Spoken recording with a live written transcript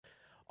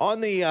On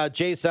the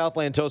Jay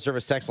Southland Tow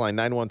Service text line,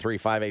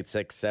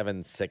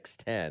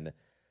 913-586-7610,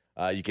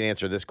 you can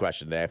answer this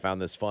question today. I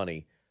found this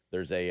funny.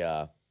 There's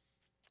I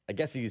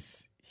guess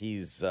he's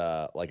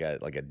like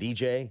a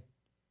DJ,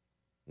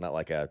 not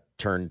like a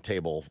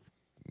turntable,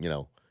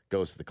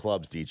 goes to the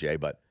clubs DJ,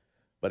 but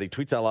he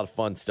tweets out a lot of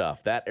fun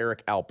stuff. That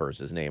Eric Alper's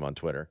his name on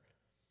Twitter.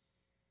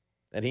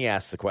 And he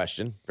asked the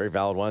question, very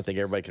valid one, I think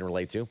everybody can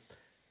relate to.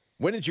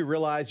 When did you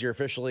realize you're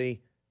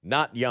officially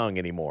not young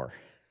anymore?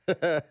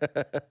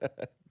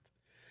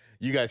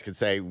 You guys could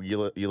say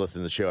you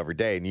listen to the show every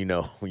day, and you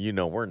know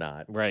we're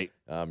not. Right.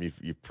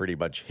 You've pretty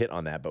much hit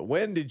on that. But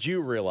when did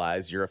you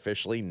realize you're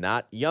officially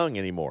not young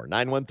anymore?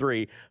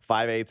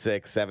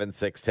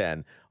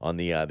 913-586-7610 on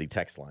the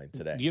text line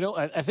today.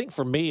 I think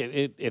for me,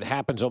 it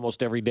happens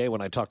almost every day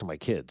when I talk to my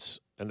kids,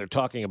 and they're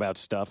talking about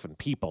stuff and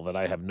people that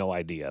I have no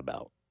idea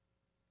about.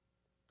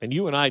 And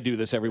you and I do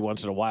this every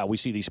once in a while. We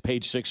see these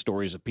page 6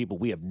 stories of people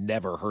we have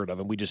never heard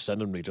of, and we just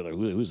send them to each other.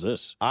 Who's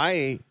this?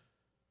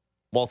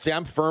 Well, see,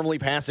 I'm firmly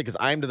past it because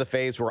I'm to the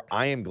phase where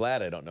I am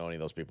glad I don't know any of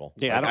those people.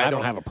 Yeah, like, I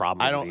don't have a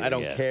problem with it. I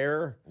don't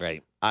care.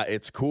 Right.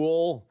 It's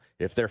cool.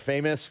 If they're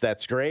famous,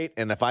 that's great.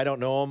 And if I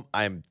don't know them,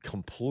 I'm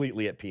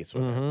completely at peace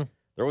with it.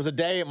 There was a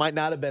day it might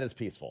not have been as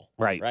peaceful.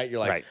 Right. You're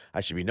like,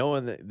 I should be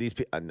knowing these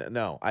people.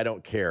 No, I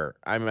don't care.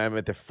 I'm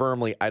at the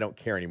firmly, I don't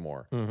care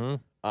anymore.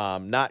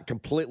 Not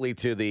completely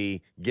to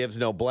the gives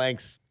no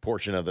blanks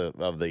portion of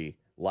the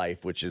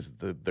life, which is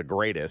the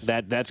greatest.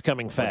 That's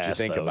coming fast. Once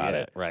you think about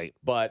it. Right.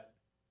 But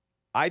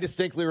I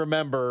distinctly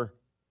remember,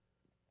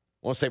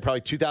 I want to say probably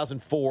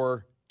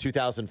 2004,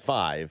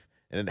 2005,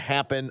 and it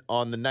happened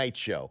on the night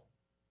show,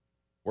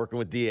 working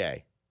with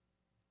DA.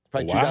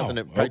 Probably,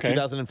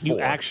 2004. You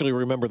actually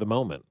remember the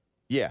moment?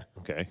 Yeah.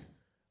 Okay.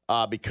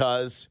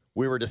 Because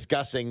we were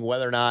discussing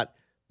whether or not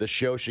the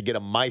show should get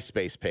a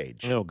MySpace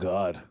page. Oh,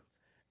 God.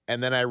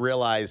 And then I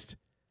realized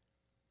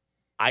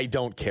I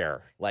don't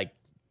care. Like,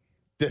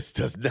 this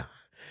does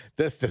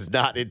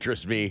not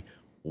interest me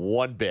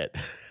one bit.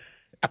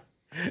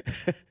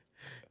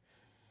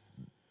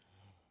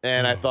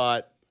 And I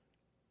thought,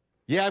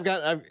 yeah,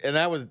 and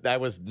I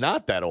was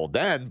not that old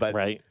then, but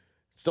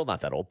still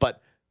not that old.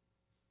 But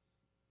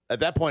at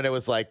that point, I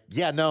was like,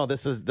 yeah, no,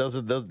 that's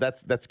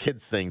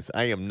kids things.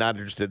 I am not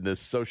interested in this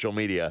social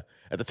media.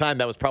 At the time,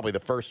 that was probably the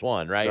first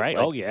one, right? Right.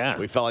 Like, oh yeah,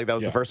 we felt like that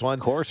was the first one.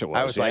 Of course it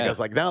was. I was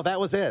like, no, that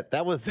was it.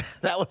 That was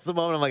the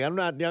moment. I'm like, I'm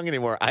not young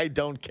anymore. I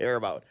don't care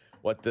about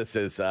what this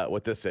is.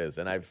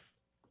 And I've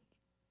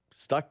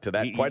stuck to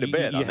that quite a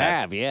bit. You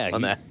have, yeah.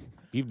 On that.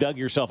 You've dug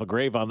yourself a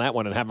grave on that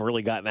one and haven't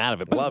really gotten out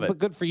of it. But, Love it. But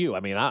good for you. I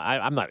mean,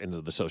 I'm not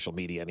into the social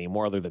media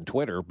anymore other than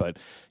Twitter. But,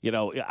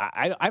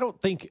 I don't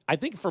think – I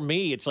think for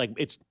me it's like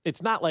it's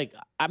not like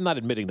 – I'm not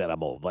admitting that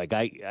I'm old. Like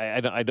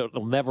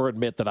I'll never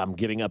admit that I'm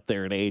getting up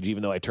there in age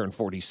even though I turned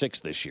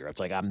 46 this year. It's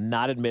like I'm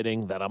not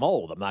admitting that I'm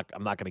old. I'm not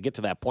going to get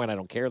to that point. I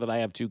don't care that I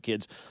have 2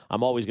 kids.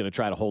 I'm always going to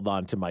try to hold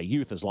on to my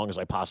youth as long as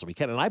I possibly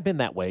can. And I've been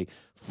that way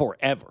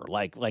forever.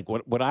 Like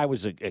when I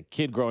was a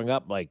kid growing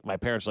up, like my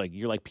parents were like,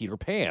 you're like Peter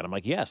Pan. I'm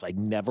like, yes, I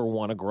never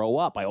want to grow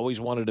up. I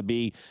always wanted to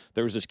be,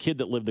 there was this kid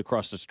that lived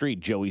across the street,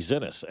 Joey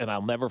Zinnis, and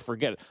I'll never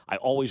forget it. I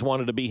always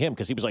wanted to be him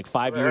because he was like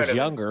 5 years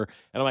younger.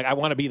 And I'm like, I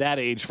want to be that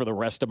age for the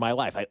rest of my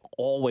life. I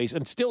always,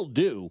 and still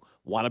do,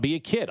 want to be a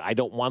kid. I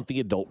don't want the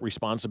adult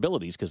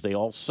responsibilities because they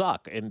all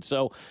suck. And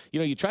so,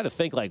 you try to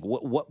think like,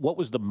 what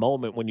was the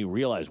moment when you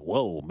realize,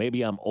 whoa,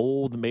 maybe I'm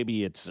old.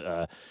 Maybe it's,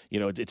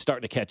 it's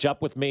starting to catch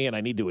up with me and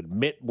I need to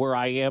admit where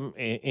I am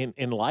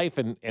in life.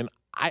 And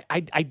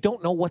I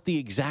don't know what the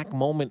exact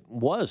moment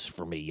was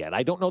for me yet.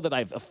 I don't know that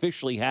I've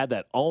officially had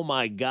that, oh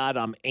my God,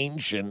 I'm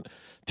ancient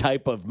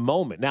type of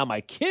moment. Now, my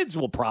kids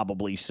will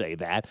probably say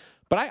that,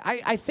 but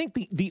I think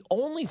the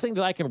only thing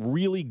that I can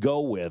really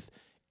go with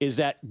is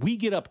that we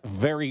get up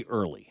very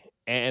early.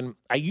 And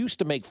I used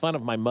to make fun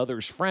of my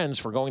mother's friends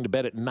for going to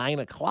bed at 9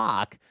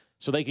 o'clock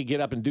so they could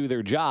get up and do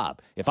their job.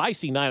 If I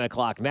see 9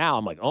 o'clock now,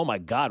 I'm like, oh my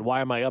God,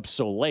 why am I up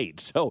so late?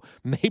 So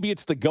maybe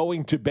it's the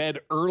going to bed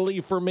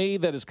early for me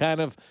that has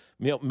kind of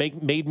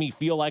made me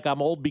feel like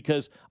I'm old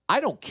because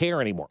I don't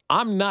care anymore.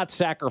 I'm not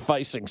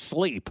sacrificing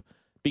sleep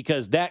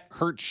because that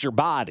hurts your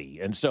body.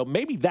 And so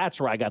maybe that's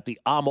where I got the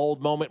I'm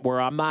old moment where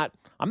I'm not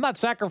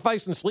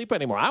sacrificing sleep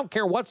anymore. I don't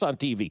care what's on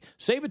TV.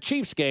 Save a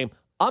Chiefs game.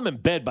 I'm in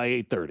bed by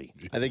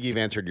 8:30. I think you've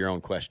answered your own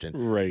question.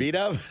 Right.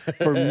 B-Dub?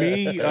 For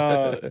me,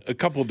 a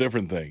couple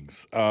different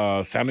things.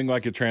 Sounding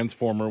like a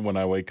transformer when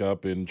I wake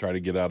up and try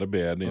to get out of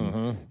bed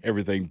and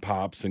everything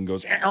pops and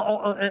goes,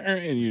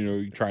 and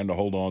you're trying to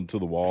hold on to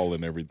the wall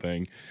and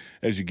everything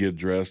as you get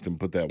dressed and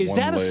put that Is one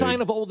that a leg.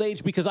 sign of old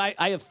age? Because I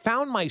have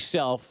found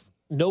myself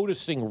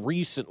noticing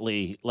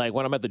recently, like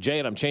when I'm at the J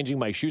and I'm changing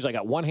my shoes, I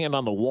got one hand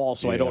on the wall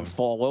so I don't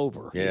fall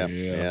over. Yeah,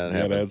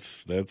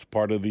 that's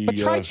part of the. But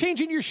try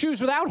changing your shoes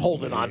without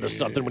holding on to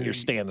something when you're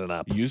standing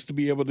up. Used to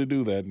be able to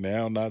do that.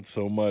 Now, not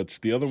so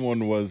much. The other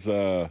one was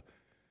when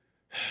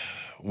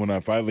I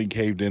finally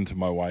caved into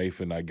my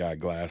wife and I got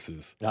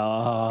glasses.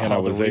 Oh, and I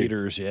was the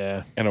readers,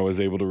 yeah. And I was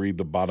able to read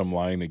the bottom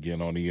line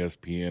again on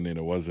ESPN, and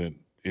it wasn't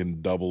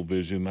in double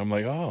vision. I'm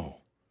like, oh.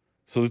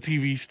 So the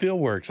TV still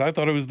works. I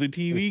thought it was the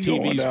TV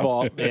going TV's out.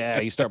 fault. Yeah,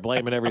 you start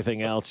blaming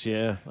everything else.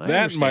 Yeah, I That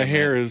my understand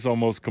hair that. is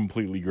almost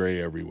completely gray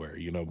everywhere,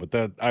 but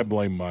that I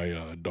blame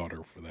my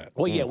daughter for that.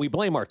 Well, yeah, we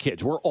blame our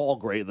kids. We're all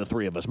gray, the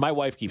three of us. My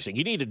wife keeps saying,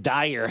 "You need to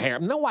dye your hair."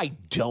 No, I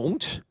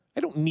don't.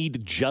 I don't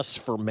need just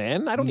for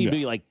men. I don't need to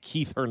be like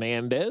Keith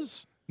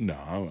Hernandez.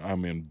 No,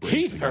 I'm embracing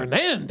Keith it.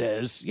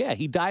 Hernandez? Yeah,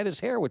 he dyed his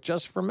hair with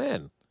just for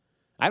men.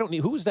 I don't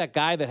need. Who was that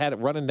guy that had it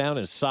running down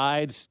his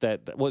sides?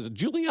 That was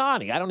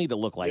Giuliani. I don't to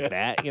look like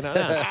that.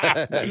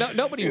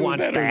 Nobody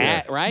wants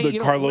that, right? The You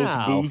don't Carlos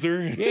know.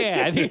 Boozer?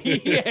 Yeah,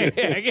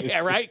 yeah,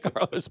 right.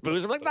 Carlos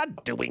Boozer. I'm like,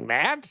 not doing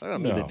that. I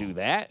don't need to do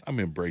that.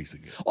 I'm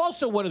embracing it.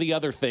 Also, one of the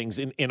other things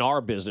in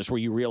our business where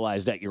you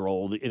realize that you're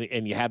old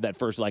and you have that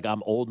first, like,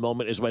 I'm old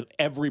moment is when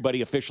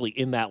everybody officially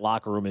in that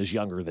locker room is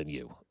younger than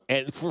you.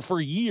 And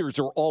for years,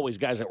 there were always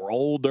guys that were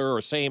older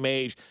or same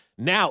age.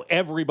 Now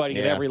everybody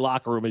in every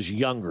locker room is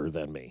younger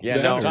than me. Yeah,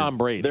 Except Tom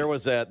Brady. There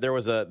was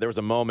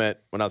a moment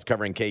when I was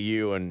covering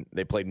KU and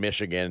they played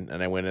Michigan,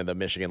 and I went into the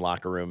Michigan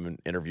locker room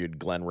and interviewed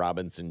Glenn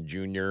Robinson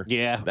Jr.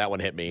 Yeah. That one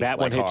hit me. That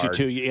one hit hard.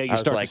 you too. Yeah, you I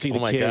was start like, to see the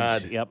oh my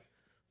kids. God, Yep.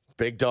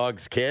 Big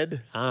Dog's kid.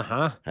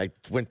 Uh-huh. I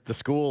went to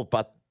school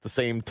about the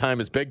same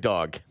time as Big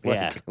Dog.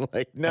 Yeah.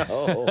 No.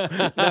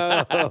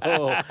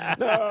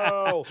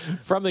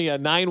 From the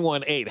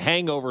 918,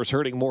 hangovers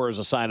hurting more as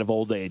a sign of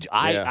old age.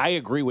 I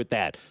agree with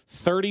that.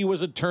 30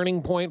 was a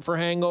turning point for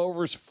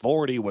hangovers.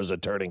 40 was a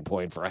turning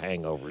point for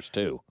hangovers,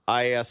 too.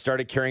 I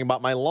started caring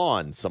about my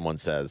lawn, someone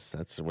says.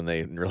 That's when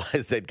they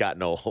realized they'd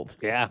gotten old.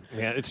 Yeah,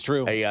 it's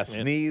true. A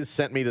sneeze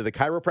sent me to the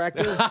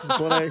chiropractor. That's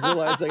when I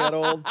realized I got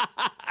old.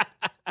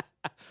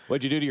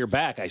 What'd you do to your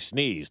back? I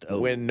sneezed. Oh.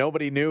 When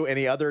nobody knew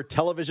any other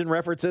television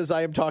references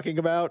I am talking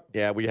about.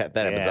 Yeah, we have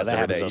that happens to us that every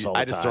happens day. to us all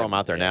I the just throw time. them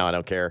out there now. I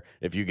don't care.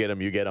 If you get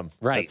them, you get them.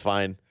 Right. That's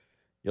fine.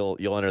 You'll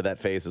enter that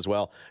phase as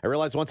well. I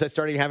realized once I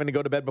started having to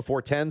go to bed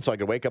before 10 so I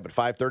could wake up at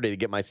 5:30 to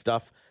get my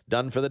stuff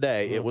done for the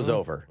day, it was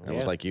over. It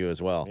was like you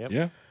as well. Yep.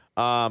 Yeah.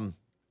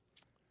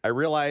 I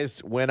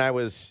realized when I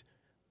was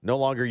no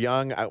longer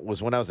young,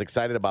 was when I was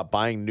excited about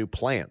buying new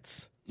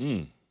plants.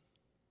 You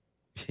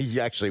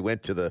actually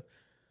went to the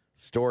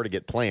store to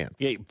get plants.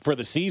 Yeah, for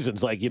the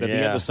seasons, like, at the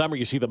end of summer,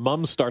 you see the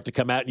mums start to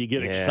come out and you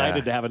get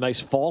excited to have a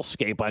nice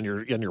fallscape on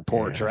your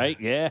porch, right?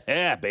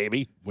 Yeah,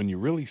 baby. When you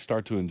really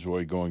start to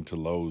enjoy going to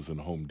Lowe's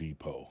and Home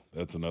Depot,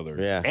 that's another.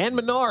 Yeah. And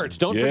Menards.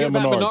 Don't Yeah, forget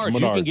about Menards.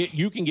 Menards.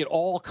 You can get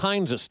all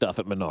kinds of stuff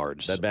at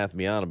Menards. Bed Bath &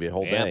 Beyond will be a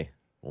whole day.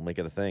 We'll make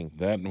it a thing.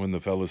 That and when the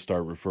fellas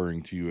start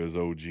referring to you as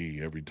OG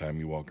every time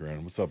you walk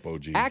around. What's up,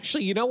 OG?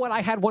 Actually, you know what?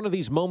 I had one of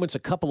these moments a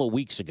couple of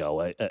weeks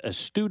ago. A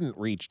student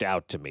reached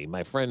out to me.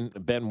 My friend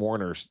Ben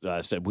Warner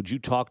said, "Would you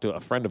talk to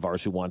a friend of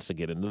ours who wants to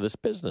get into this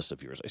business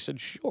of yours?" I said,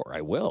 "Sure, I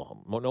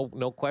will.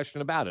 No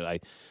question about it." I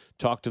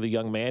talked to the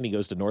young man. He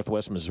goes to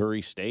Northwest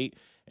Missouri State,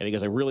 and he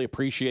goes, "I really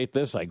appreciate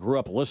this. I grew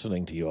up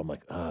listening to you." I'm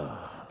like,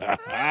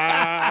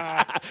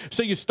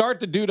 So you start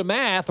to do the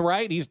math,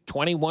 right? He's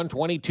 21,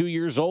 22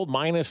 years old,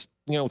 minus,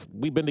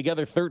 we've been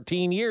together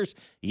 13 years.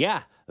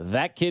 Yeah,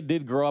 that kid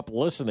did grow up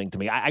listening to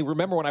me. I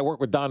remember when I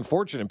worked with Don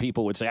Fortune and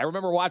people would say, "I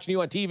remember watching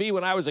you on TV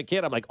when I was a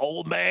kid." I'm like,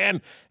 "Old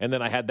man." And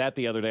then I had that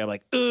the other day. I'm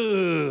like,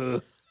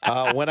 ugh.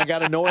 When I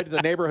got annoyed at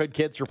the neighborhood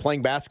kids for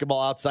playing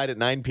basketball outside at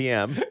 9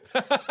 p.m.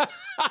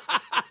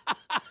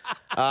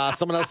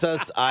 Someone else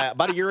says,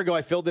 about a year ago,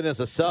 I filled in as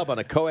a sub on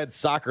a co-ed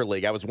soccer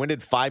league. I was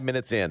winded 5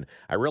 minutes in.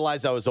 I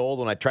realized I was old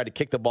when I tried to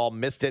kick the ball,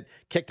 missed it,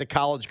 kicked a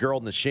college girl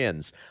in the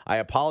shins. I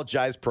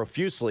apologized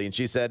profusely, and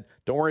she said,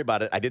 "Don't worry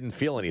about it. I didn't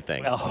feel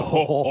anything."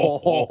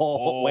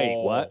 Oh, wait,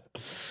 what?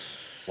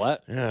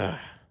 What?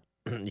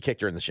 You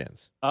kicked her in the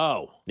shins.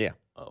 Oh. Yeah.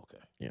 Okay.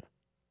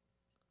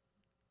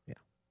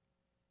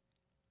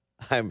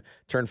 I'm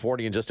turned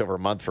 40 in just over a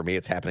month. For me,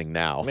 it's happening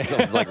now. So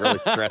I was like really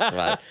stressed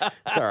about it.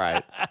 It's all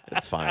right.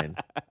 It's fine.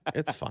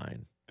 It's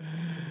fine.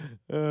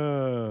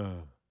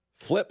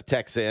 Flip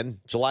texts in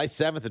July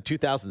 7th of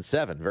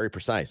 2007. Very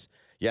precise.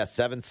 Yes,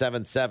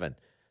 777.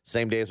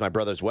 Same day as my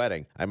brother's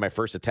wedding. I had my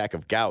first attack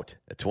of gout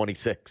at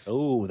 26.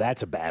 Oh,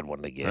 that's a bad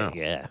one to get. Oh.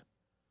 Yeah.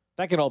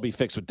 That can all be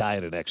fixed with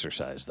diet and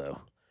exercise,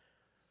 though.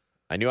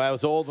 I knew I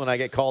was old when I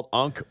get called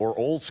unk or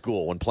old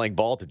school when playing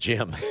ball at the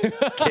gym.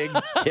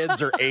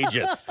 Kids are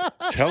ageist.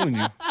 Telling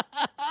you.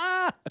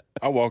 I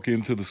walk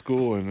into the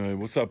school and,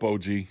 "What's up,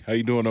 OG? How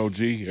you doing,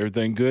 OG?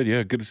 Everything good?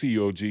 Yeah, good to see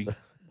you, OG."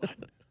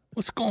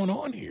 What's going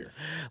on here?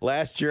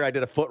 Last year, I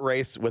did a foot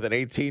race with an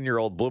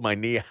 18-year-old, blew my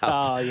knee out.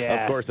 Oh,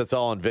 yeah. Of course, that's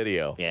all on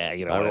video. Yeah,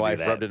 you don't My want to wife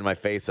do that. rubbed it in my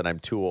face, and I'm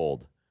too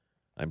old.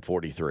 I'm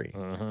 43.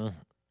 Mm-hmm.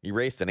 You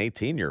raced an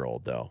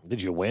 18-year-old, though.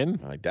 Did you win?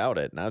 I doubt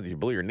it. Now that you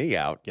blew your knee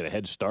out. Get a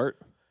head start?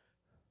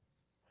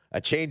 I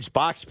changed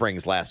box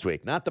springs last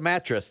week. Not the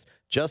mattress,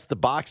 just the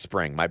box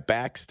spring. My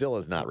back still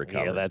has not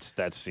recovered. Yeah, that's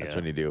That's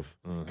when you do.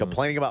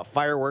 Complaining about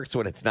fireworks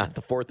when it's not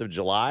the 4th of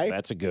July.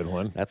 That's a good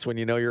one. That's when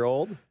you know you're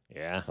old.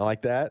 Yeah. I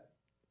like that.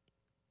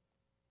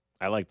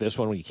 I like this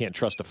one when you can't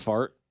trust a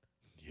fart.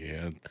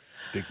 Yeah,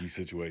 sticky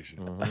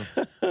situation.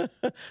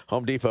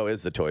 Home Depot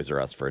is the Toys R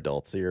Us for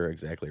adults. You're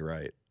exactly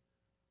right.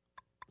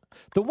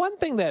 The one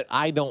thing that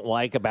I don't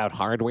like about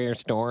hardware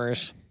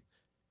stores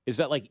is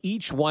that like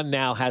each one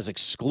now has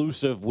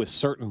exclusive with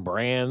certain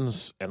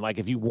brands, and like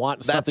if you want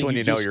That's something, when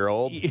you know you're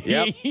old.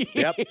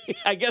 Yep.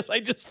 I guess I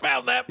just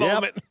found that Yep.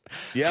 moment.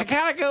 Yep. I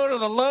gotta go to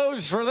the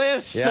Lowe's for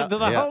this Yep. and to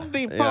the Yep. Home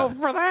Depot Yep.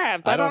 for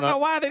that. I don't know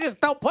why they just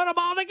don't put them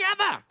all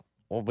together.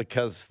 Well,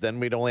 because then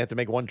we'd only have to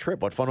make one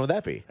trip. What fun would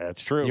that be?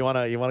 That's true. You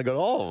wanna go to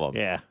all of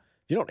them? Yeah.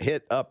 You don't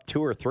hit up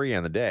 2 or 3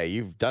 on the day.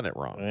 You've done it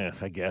wrong. Yeah,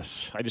 I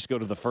guess. I just go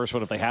to the first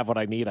one. If they have what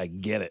I need, I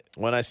get it.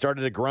 When I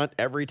started to grunt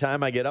every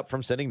time I get up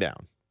from sitting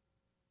down,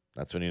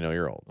 that's when you know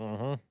you're old.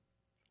 Mm-hmm. And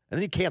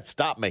then you can't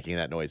stop making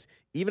that noise.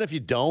 Even if you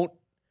don't,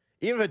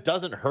 even if it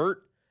doesn't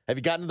hurt, have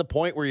you gotten to the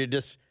point where you're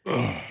just,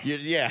 you're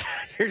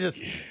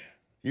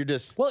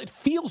just. Well, it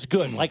feels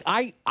good. Like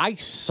I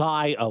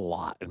sigh a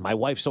lot, and my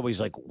wife's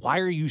always like, "Why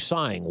are you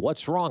sighing?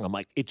 What's wrong?" I'm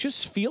like, "It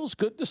just feels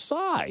good to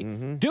sigh.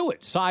 Mm-hmm. Do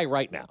it. Sigh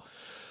right now."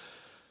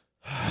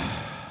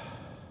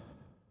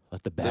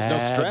 Let the bad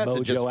There's no stress.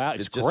 mojo It just- out. it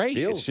It's just great.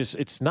 feels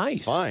It's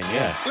nice. fine,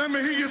 yeah. Let me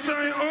hear you say, oh,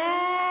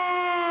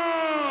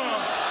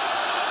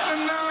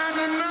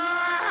 na-na-na-na.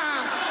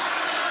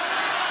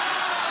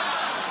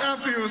 That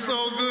feels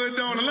so good,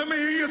 don't it? Let me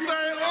hear you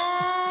say,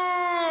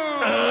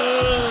 oh,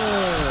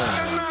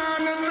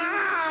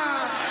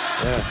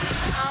 na-na-na-na.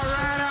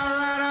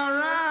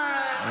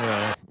 All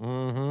right.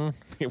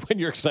 When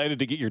you're excited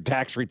to get your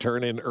tax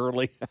return in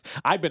early,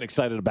 I've been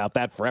excited about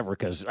that forever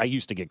because I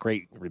used to get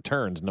great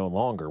returns. No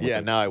longer. with Yeah,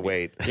 it. now I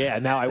wait. Yeah,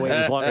 now I wait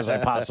as long as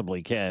I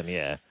possibly can.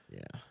 Yeah.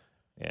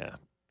 Yeah.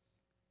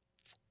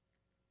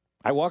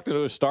 I walked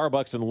into a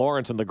Starbucks in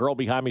Lawrence, and the girl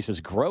behind me says,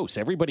 "Gross.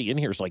 Everybody in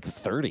here is like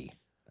 30."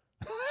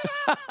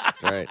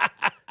 That's right.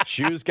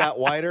 Shoes got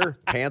wider,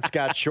 pants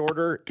got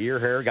shorter, ear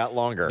hair got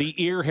longer.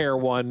 The ear hair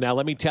one. Now,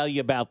 let me tell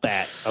you about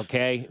that,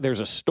 okay?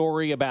 There's a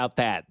story about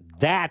that.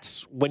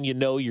 That's when you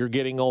know you're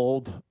getting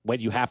old,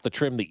 when you have to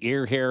trim the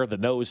ear hair, the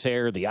nose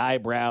hair, the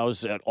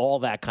eyebrows, and all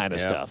that kind of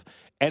Yep. stuff.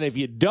 And if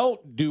you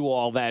don't do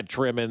all that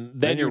trimming,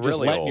 then you're just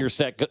really letting old.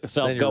 yourself Then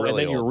you're go, and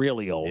really then you're old.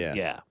 really old. Yeah.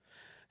 Yeah.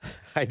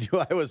 I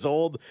knew I was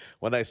old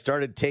when I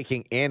started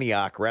taking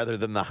Antioch rather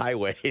than the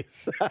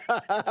highways.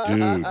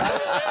 Dude.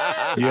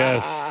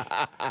 Yes.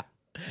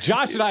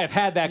 Josh and I have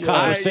had that Yeah,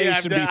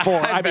 conversation I've before.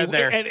 I've been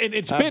there. And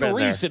it's I've been been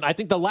there. recent. I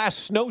think the last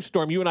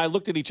snowstorm, you and I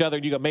looked at each other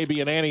and you go, maybe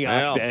an Antioch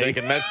Well, day.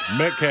 taking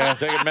Metcalf.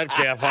 taking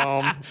Metcalf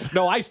home.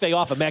 No, I stay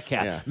off of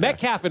Metcalf. Yeah,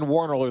 Metcalf and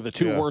Warnell are the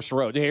two Yeah. worst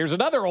roads. Here's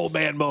another old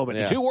man moment.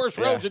 Yeah, The two worst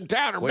yeah. roads in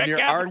town are When Metcalf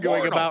you're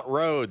arguing and Warnell. about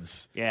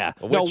roads, Yeah.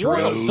 which No,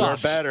 Warnell roads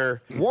sucks. are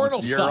better?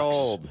 Warnell You're sucks.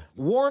 old.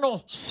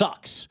 Warnell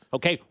sucks.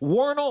 Okay?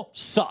 Warnell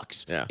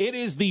sucks. Yeah. It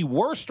is the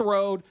worst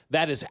road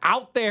that is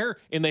out there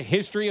in the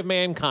history of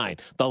mankind.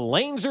 The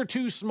lanes are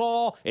too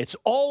small. It's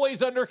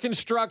always under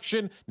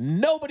construction.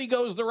 Nobody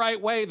goes the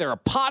right way. There are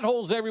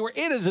potholes everywhere.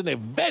 It is an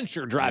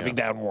adventure driving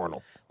down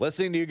Warnell.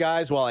 Listening to you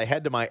guys while I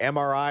head to my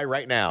MRI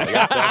right now.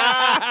 Yeah,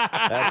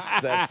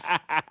 that's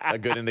a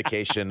good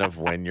indication of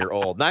when you're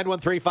old.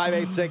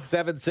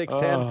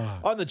 913-586-7610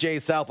 on the Jay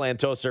Southland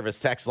Tow Service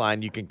text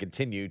line. You can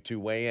continue to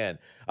weigh in.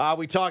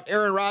 We talked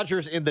Aaron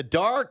Rodgers in the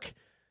dark.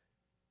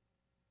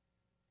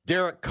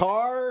 Derek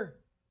Carr.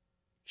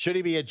 Should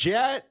he be a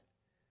Jet?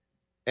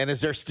 And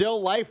is there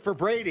still life for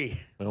Brady?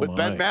 Oh, With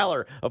Ben my.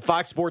 Maller of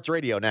Fox Sports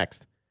Radio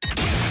next.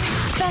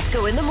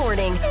 Fesco in the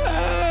morning.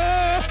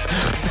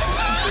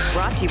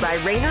 Brought to you by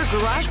Rainer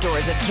Garage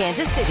Doors of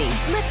Kansas City.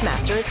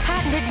 LiftMaster has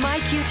patented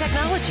MyQ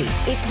technology.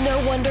 It's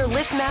no wonder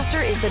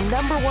LiftMaster is the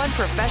 #1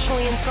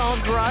 professionally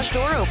installed garage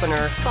door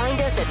opener.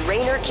 Find us at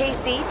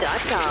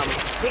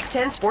RainerKC.com.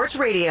 610 Sports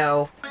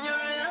Radio.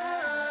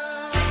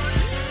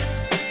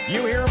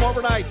 You hear him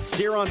overnights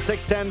here on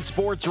 610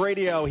 Sports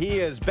Radio. He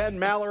is Ben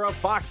Maller of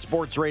Fox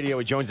Sports Radio.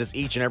 He joins us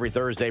each and every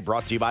Thursday,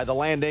 brought to you by The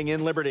Landing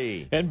in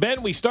Liberty. And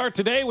Ben, we start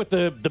today with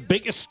the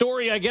biggest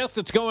story, I guess,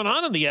 that's going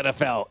on in the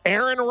NFL.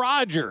 Aaron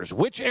Rodgers.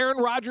 Which Aaron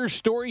Rodgers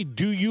story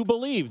do you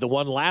believe? The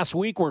one last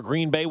week where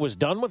Green Bay was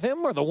done with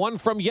him, or the one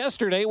from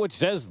yesterday which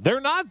says they're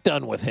not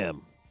done with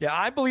him? Yeah,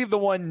 I believe the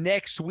one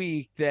next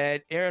week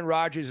that Aaron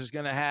Rodgers is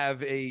going to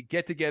have a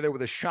get together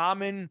with a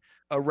shaman,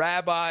 a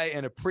rabbi,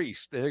 and a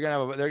priest. They're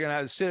going to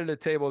have to sit at a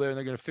table there and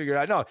they're going to figure it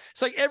out. No,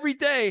 it's like every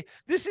day.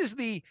 This is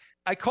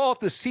I call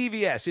it the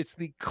CVS. It's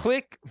the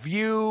click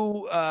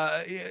view,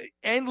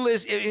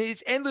 endless.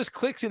 It's endless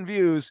clicks and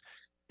views.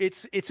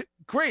 It's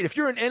great. If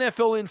you're an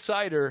NFL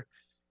insider,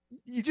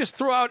 you just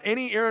throw out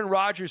any Aaron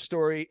Rodgers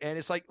story and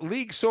it's like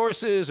league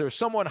sources or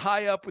someone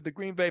high up with the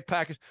Green Bay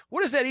Packers.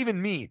 What does that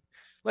even mean?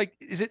 Like,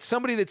 is it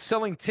somebody that's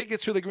selling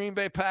tickets for the Green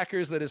Bay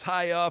Packers that is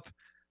high up?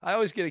 I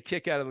always get a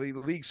kick out of the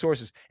league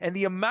sources. And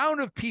the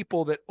amount of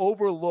people that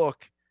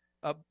overlook,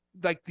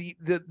 like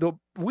the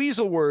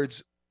weasel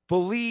words,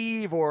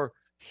 believe or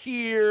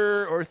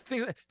hear or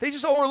things, they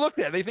just overlook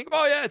that. They think,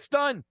 oh, yeah, it's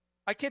done.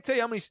 I can't tell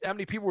you how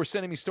many people were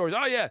sending me stories.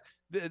 Oh, yeah,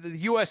 the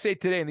USA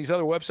Today and these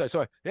other websites.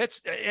 So that's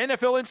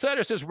NFL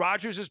Insider says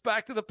Rodgers is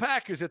back to the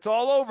Packers. It's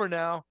all over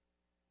now.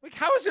 Like,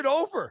 how is it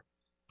over?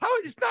 How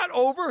it's not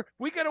over?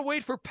 We got to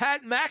wait for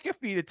Pat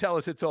McAfee to tell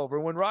us it's over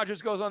when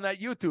Rodgers goes on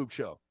that YouTube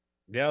show.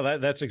 Yeah,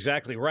 that's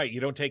exactly right.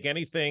 You don't take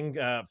anything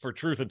for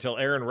truth until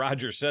Aaron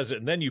Rodgers says it,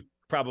 and then you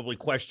probably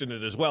question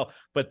it as well.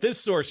 But this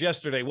source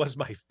yesterday was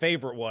my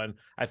favorite one.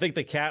 I think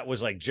the cat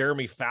was like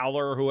Jeremy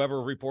Fowler or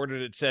whoever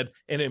reported it, said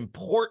an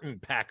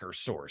important Packer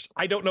source.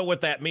 I don't know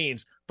what that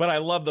means, but I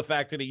love the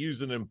fact that he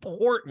used an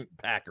important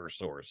Packer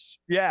source.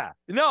 Yeah.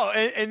 No,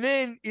 and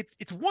then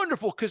it's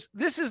wonderful because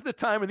this is the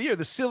time of the year,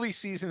 the silly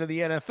season of the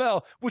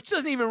NFL, which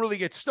doesn't even really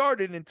get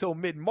started until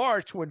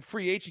mid-March when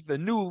free agent, the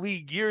new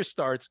league year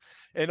starts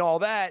and all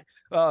that.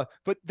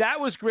 But that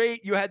was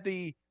great. You had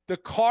the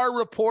Carr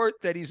report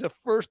that he's a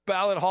first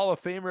ballot Hall of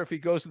Famer if he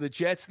goes to the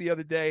Jets the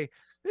other day.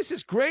 This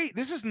is great.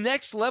 This is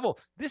next level.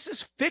 This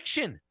is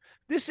fiction.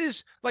 This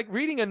is like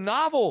reading a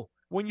novel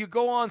when you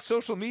go on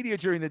social media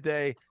during the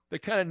day, the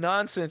kind of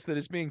nonsense that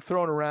is being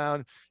thrown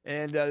around.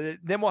 And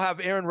then we'll have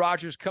Aaron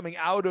Rodgers coming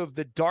out of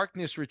the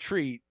darkness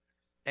retreat.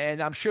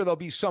 And I'm sure there'll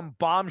be some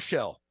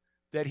bombshell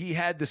that he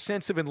had the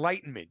sense of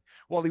enlightenment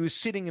while he was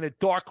sitting in a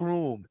dark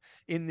room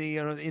in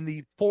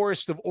the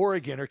forest of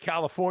Oregon or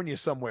California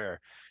somewhere.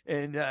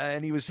 And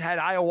he had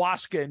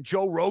ayahuasca, and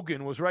Joe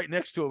Rogan was right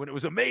next to him. And it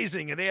was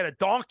amazing. And they had a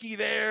donkey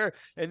there,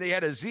 and they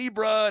had a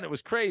zebra, and it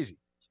was crazy.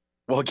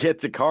 We'll get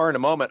to Carr in a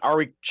moment.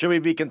 Should we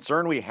be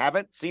concerned we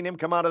haven't seen him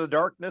come out of the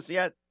darkness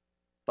yet?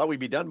 Thought we'd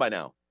be done by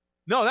now.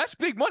 No, that's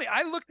big money.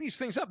 I looked these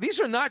things up. These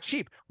are not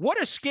cheap. What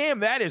a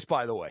scam that is,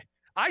 by the way.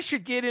 I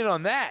should get in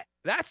on that.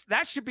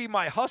 That should be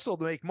my hustle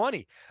to make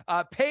money.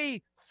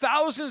 Pay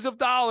thousands of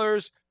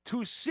dollars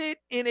to sit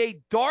in a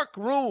dark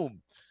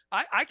room.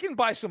 I can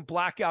buy some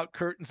blackout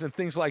curtains and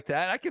things like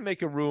that. I can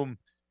make a room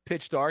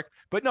pitch dark.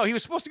 But no, he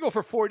was supposed to go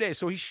for 4 days.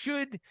 So he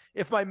should,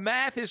 if my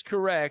math is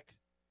correct,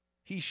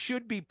 he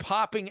should be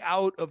popping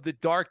out of the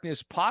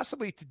darkness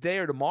possibly today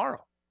or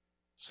tomorrow.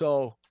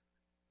 So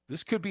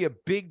this could be a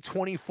big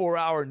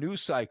 24-hour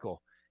news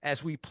cycle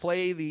as we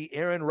play the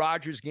Aaron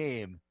Rodgers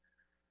game.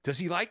 Does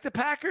he like the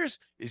Packers?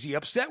 Is he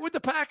upset with the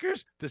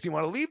Packers? Does he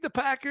want to leave the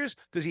Packers?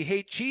 Does he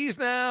hate cheese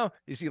now?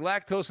 Is he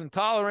lactose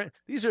intolerant?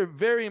 These are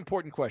very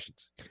important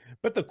questions.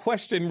 But the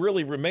question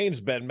really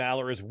remains, Ben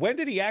Maller, is when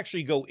did he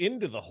actually go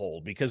into the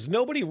hole? Because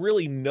nobody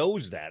really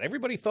knows that.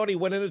 Everybody thought he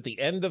went in at the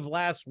end of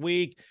last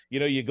week. You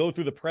know, you go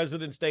through the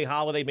President's Day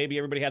holiday. Maybe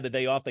everybody had the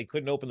day off. They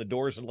couldn't open the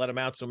doors and let him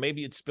out. So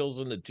maybe it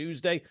spills into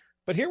Tuesday.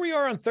 But here we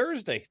are on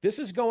Thursday. This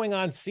is going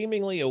on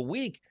seemingly a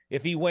week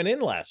if he went in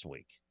last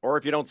week. Or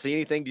if you don't see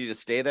anything, do you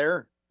just stay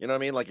there? You know what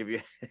I mean? Like if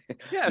you,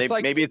 yeah, it's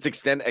maybe it's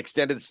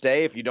extended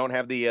stay if you don't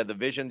have the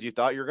visions you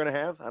thought you were going to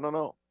have. I don't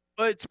know.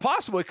 It's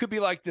possible. It could be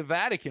like the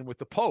Vatican with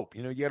the Pope.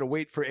 You know, you got to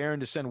wait for Aaron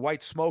to send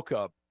white smoke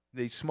up.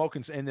 They smoke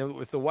and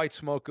if the white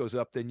smoke goes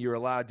up, then you're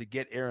allowed to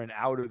get Aaron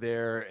out of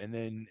there, and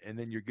then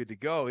you're good to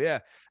go. Yeah,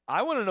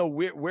 I want to know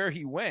where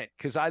he went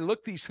because I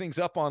looked these things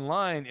up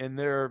online and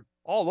they're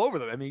all over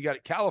them. I mean, you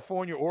got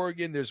California,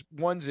 Oregon. There's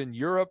ones in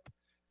Europe.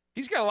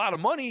 He's got a lot of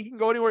money. He can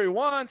go anywhere he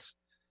wants.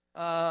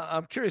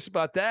 I'm curious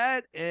about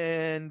that.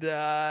 And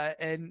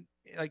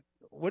like,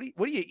 what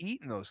do you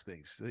eat in those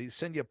things? They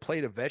send you a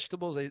plate of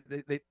vegetables.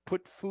 They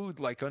put food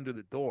like under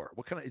the door.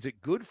 What kind of, is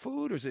it good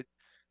food or is it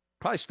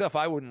probably stuff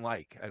I wouldn't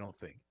like? I don't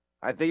think.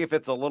 I think if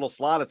it's a little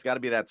slot, it's got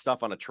to be that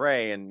stuff on a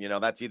tray. And, you know,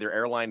 that's either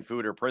airline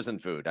food or prison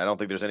food. I don't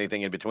think there's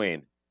anything in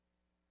between.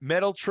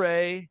 Metal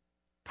tray,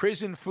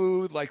 prison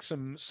food, like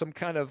some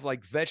kind of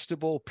like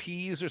vegetable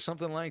peas or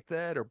something like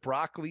that, or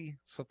broccoli,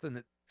 something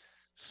that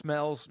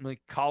smells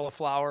like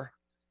cauliflower.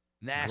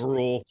 Nasty.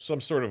 Gruel,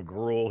 some sort of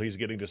gruel. He's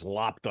getting just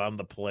lopped on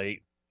the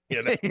plate.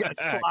 You know?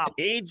 Slop.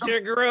 Eat your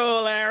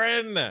gruel,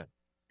 Aaron.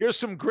 Here's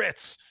some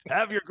grits.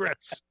 Have your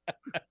grits.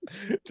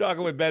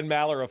 Talking with Ben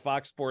Maller of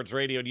Fox Sports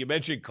Radio, and you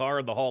mentioned Carr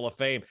in the Hall of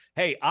Fame.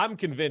 Hey, I'm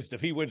convinced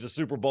if he wins the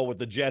Super Bowl with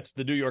the Jets,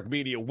 the New York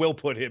media will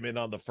put him in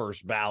on the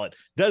first ballot.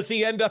 Does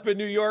he end up in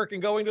New York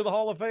and going to the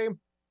Hall of Fame?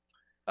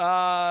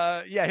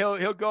 Yeah,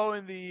 he'll go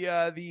in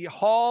the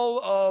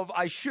Hall of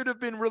I should have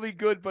been really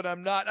good, but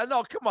I'm not.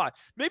 No, come on.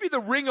 Maybe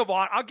the Ring of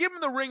Honor. I'll give him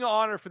the Ring of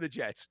Honor for the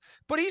Jets,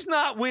 but he's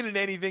not winning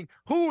anything.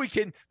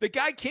 The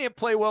guy can't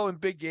play well in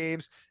big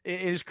games in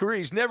his career.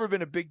 He's never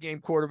been a big game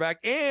quarterback.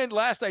 And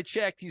last I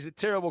checked, he's a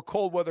terrible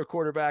cold weather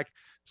quarterback.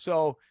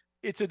 So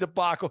it's a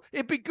debacle.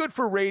 It'd be good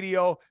for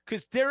radio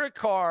because Derek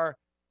Carr,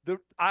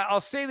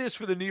 I'll say this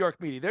for the New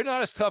York media. They're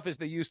not as tough as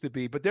they used to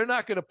be, but they're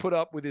not going to put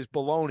up with his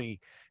baloney.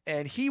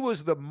 And he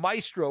was the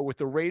maestro with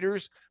the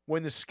Raiders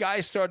when the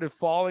sky started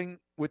falling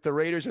with the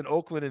Raiders in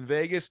Oakland and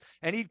Vegas.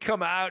 And he'd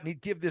come out and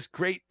he'd give this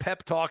great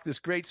pep talk, this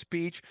great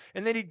speech.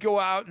 And then he'd go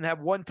out and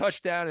have 1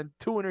 touchdown and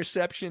 2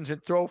 interceptions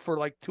and throw for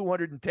like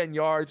 210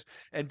 yards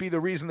and be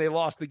the reason they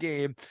lost the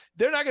game.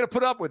 They're not going to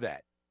put up with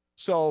that.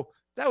 So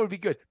that would be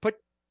good. But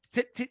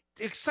to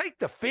excite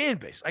the fan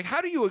base, like how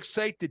do you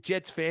excite the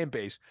Jets fan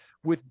base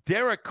with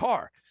Derek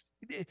Carr?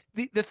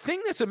 The thing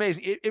that's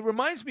amazing, it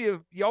reminds me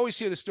of, you always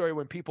hear the story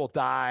when people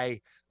die,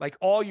 like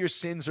all your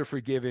sins are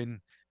forgiven.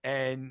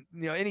 And,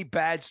 you know, any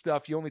bad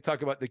stuff, you only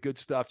talk about the good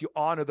stuff. You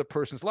honor the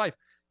person's life.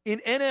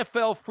 In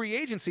NFL free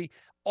agency,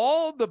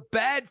 all the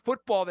bad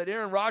football that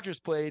Aaron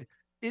Rodgers played,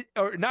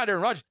 or not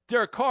Aaron Rodgers,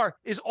 Derek Carr,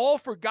 is all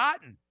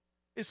forgotten.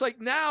 It's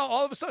like now,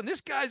 all of a sudden,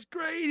 this guy's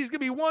great. He's going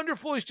to be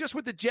wonderful. He's just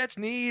what the Jets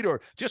need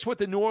or just what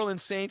the New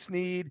Orleans Saints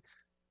need.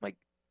 Like,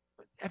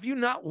 have you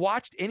not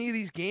watched any of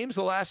these games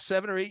the last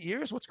 7 or 8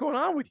 years? What's going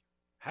on with you?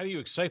 How do you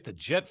excite the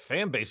Jet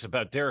fan base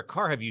about Derek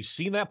Carr? Have you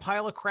seen that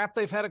pile of crap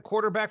they've had at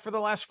quarterback for the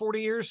last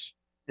 40 years?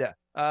 Yeah.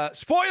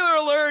 Spoiler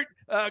alert,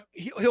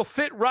 he'll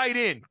fit right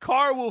in.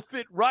 Carr will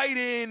fit right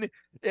in.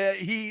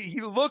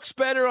 He looks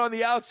better on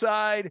the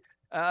outside.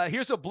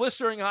 Here's a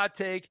blistering hot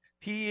take.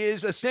 He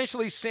is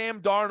essentially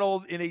Sam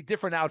Darnold in a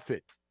different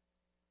outfit.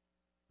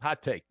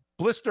 Hot take.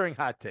 Blistering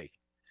hot take.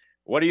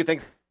 What do you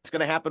think is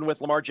going to happen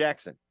with Lamar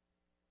Jackson?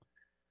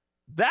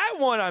 That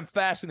one I'm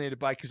fascinated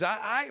by because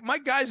my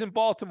guys in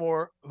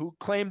Baltimore who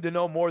claim to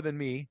know more than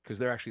me because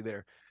they're actually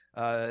there.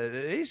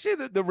 They say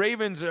that the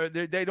Ravens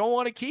they don't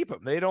want to keep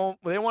him. They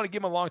want to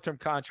give him a long-term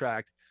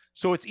contract.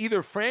 So it's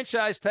either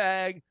franchise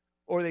tag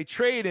or they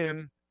trade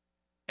him.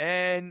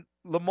 And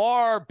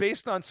Lamar,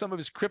 based on some of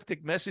his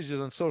cryptic messages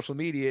on social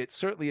media, it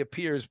certainly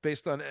appears,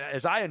 based on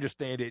as I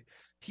understand it,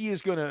 he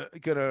is gonna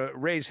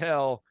raise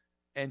hell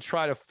and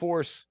try to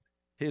force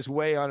his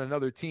way on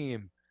another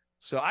team.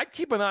 So I'd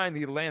keep an eye on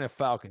the Atlanta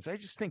Falcons. I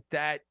just think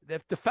that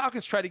if the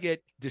Falcons tried to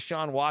get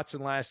Deshaun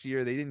Watson last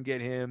year, they didn't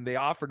get him. They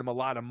offered him a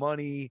lot of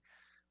money.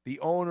 The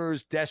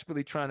owner's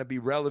desperately trying to be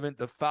relevant.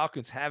 The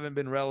Falcons haven't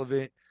been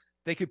relevant.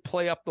 They could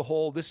play up the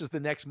whole, this is the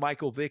next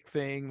Michael Vick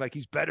thing. Like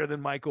he's better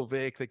than Michael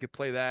Vick. They could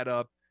play that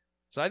up.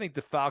 So I think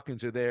the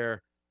Falcons are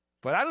there.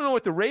 But I don't know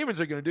what the Ravens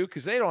are going to do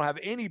because they don't have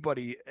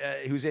anybody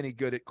who's any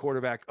good at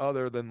quarterback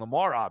other than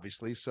Lamar,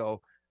 obviously.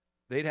 So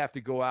they'd have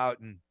to go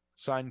out and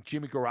sign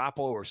Jimmy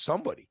Garoppolo or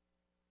somebody.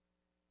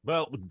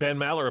 Well, Ben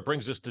Maller, it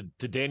brings us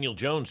to Daniel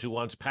Jones, who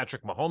wants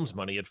Patrick Mahomes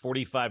money at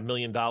 $45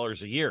 million a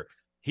year.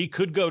 He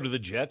could go to the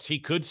Jets. He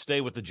could stay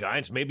with the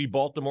Giants. Maybe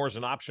Baltimore's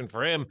an option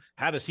for him.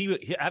 How does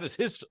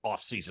his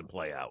offseason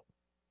play out?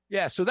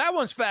 Yeah, so that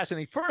one's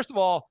fascinating. First of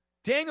all,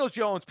 Daniel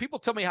Jones, people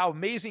tell me how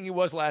amazing he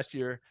was last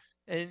year.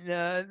 And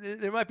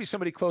there might be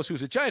somebody close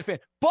who's a Giant fan.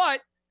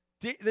 But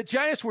the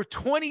Giants were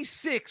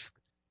 26th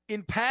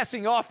in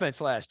passing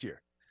offense last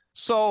year.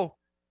 So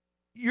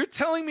you're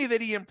telling me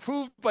that he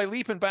improved by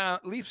leaps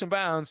and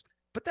bounds,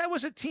 but that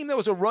was a team that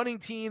was a running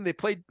team. They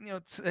played,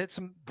 had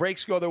some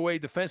breaks go their way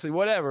defensively,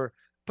 whatever.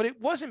 But it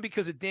wasn't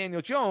because of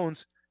Daniel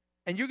Jones.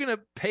 And you're going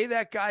to pay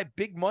that guy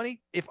big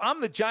money? If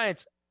I'm the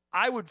Giants,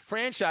 I would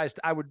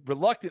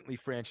reluctantly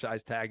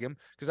franchise tag him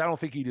because I don't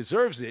think he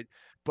deserves it.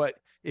 But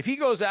if he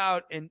goes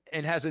out and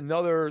has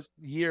another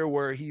year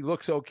where he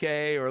looks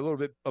okay or a little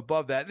bit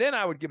above that, then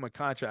I would give him a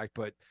contract.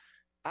 But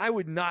I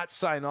would not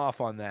sign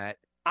off on that.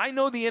 I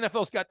know the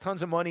NFL's got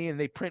tons of money and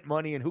they print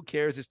money and who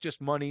cares? It's just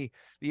money.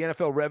 The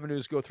NFL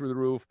revenues go through the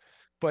roof.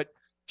 But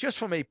just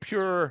from a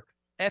pure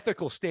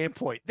ethical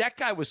standpoint, that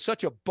guy was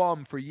such a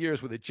bum for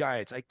years with the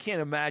Giants. I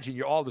can't imagine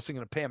you're all of a sudden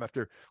going to pay him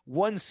after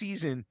one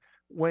season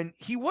when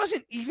he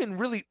wasn't even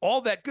really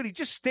all that good. He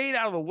just stayed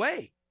out of the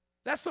way.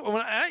 That's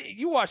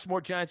you watched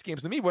more Giants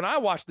games than me. When I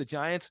watched the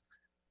Giants,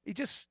 he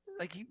just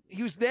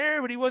he was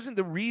there, but he wasn't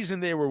the reason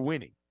they were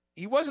winning.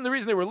 He wasn't the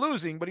reason they were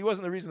losing, but he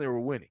wasn't the reason they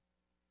were winning.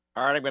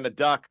 All right, I'm going to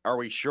duck. Are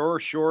we sure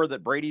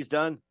that Brady's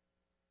done?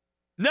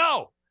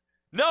 No.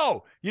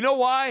 You know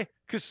why?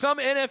 Because some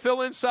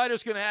NFL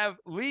insider's going to have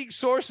league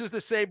sources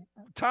that say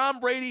Tom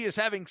Brady is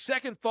having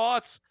second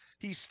thoughts.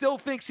 He still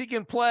thinks he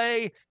can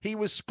play. He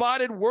was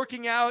spotted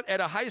working out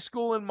at a high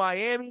school in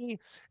Miami,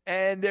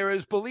 and there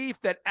is belief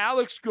that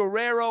Alex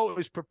Guerrero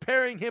is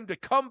preparing him to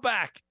come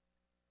back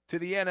to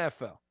the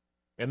NFL.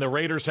 And the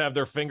Raiders have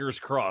their fingers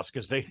crossed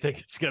because they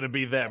think it's going to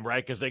be them,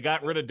 right? Because they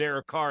got rid of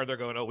Derek Carr. They're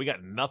going, oh, we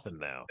got nothing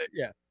now.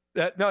 Yeah.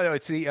 No,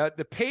 it's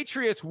the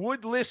Patriots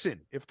would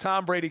listen if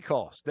Tom Brady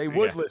calls. They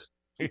would listen.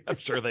 I'm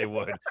sure they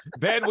would.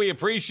 Ben, we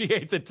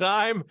appreciate the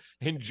time.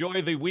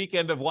 Enjoy the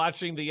weekend of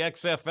watching the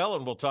XFL,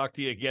 and we'll talk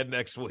to you again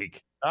next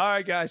week. All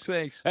right, guys.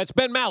 Thanks. That's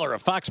Ben Maller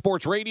of Fox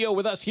Sports Radio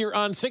with us here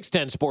on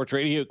 610 Sports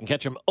Radio. You can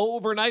catch him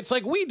overnights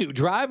like we do,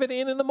 driving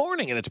in the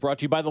morning. And it's brought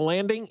to you by The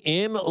Landing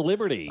in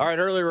Liberty. All right,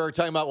 earlier we were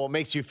talking about what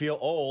makes you feel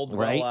old.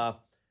 Right.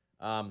 Well,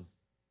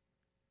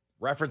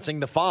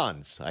 referencing the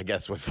Fonz, I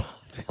guess, would fall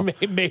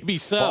Maybe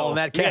so. in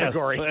that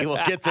category. Yes.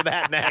 We'll get to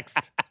that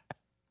next.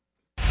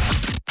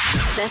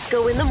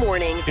 Fesco in the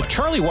morning. If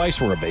Charlie Weiss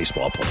were a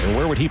baseball player,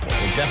 where would he play?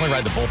 He'd definitely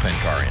ride the bullpen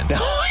car in.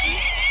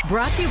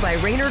 Brought to you by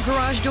Rainer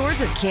Garage Doors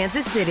of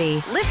Kansas City.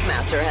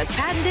 LiftMaster has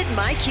patented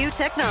MyQ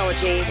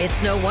technology.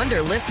 It's no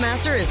wonder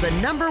LiftMaster is the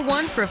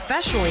 #1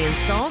 professionally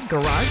installed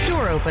garage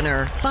door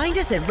opener. Find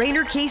us at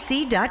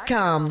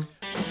RainerKC.com.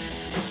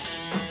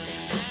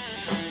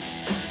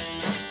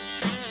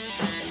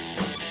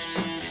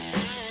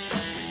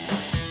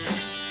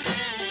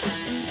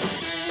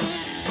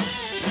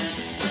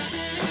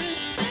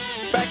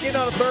 Back in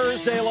on a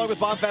Thursday, along with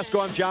Bob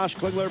Fesco. I'm Josh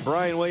Klingler,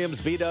 Brian Williams,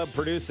 B-Dub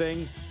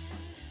producing.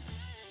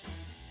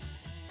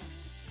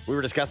 We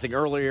were discussing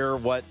earlier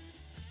what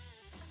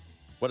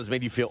has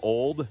made you feel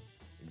old.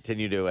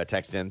 Continue to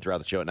text in throughout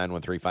the show at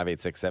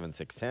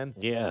 913-586-7610.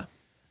 Yeah.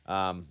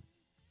 I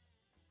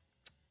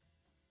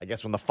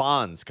guess when the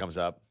Fonz comes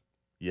up,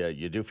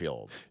 you do feel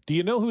old. Do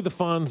you know who the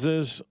Fonz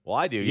is? Well,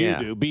 I do, You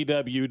do.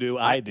 BW, you do.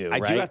 I do, I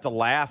right? do have to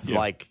laugh,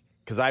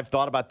 because I've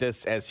thought about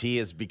this as he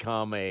has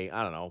become a,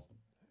 I don't know,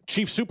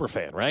 Chief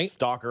superfan, right?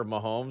 Stalker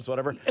Mahomes,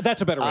 whatever.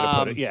 That's a better way to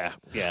put it. Yeah,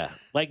 yeah.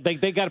 Like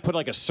they got to put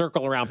like a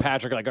circle around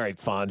Patrick. Like, all right,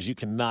 Fonz, you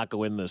cannot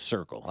go in this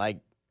circle. Like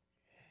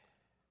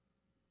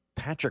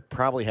Patrick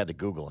probably had to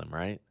Google him,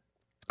 right?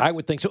 I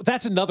would think so.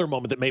 That's another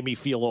moment that made me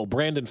feel old.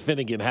 Brandon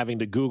Finnegan having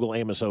to Google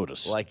Amos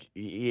Otis. Like,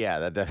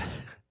 yeah,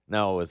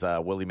 no, it was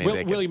Willie Mays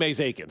Aikens. Willie Mays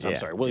Aikens. I'm Yeah,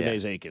 sorry, Willie yeah,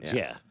 Mays Aikens.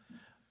 Yeah.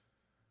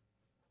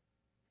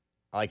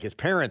 Like his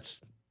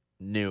parents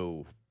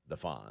knew the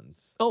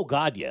Fonz. Oh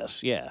God,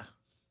 yes, yeah.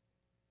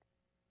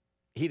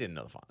 He didn't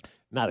know the Fonz,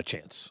 Not a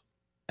chance.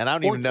 and I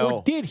don't even know.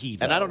 Or did he?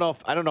 And I though?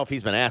 don't know if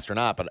he's been asked or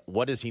not. But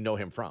what does he know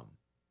him from?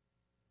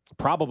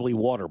 Probably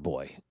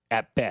Waterboy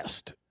at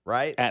best.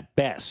 Right? At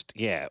best,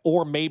 yeah.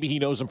 Or maybe he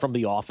knows him from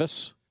The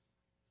Office.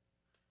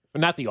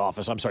 Not The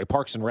Office, I'm sorry,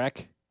 Parks and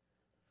Rec.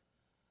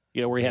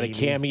 You know, where he had a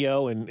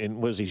cameo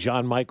and was he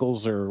John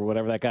Michaels or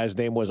whatever that guy's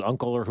name was,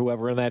 Uncle or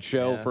whoever in that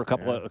show for a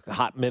couple of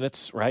hot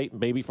minutes, right?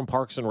 Maybe from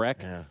Parks and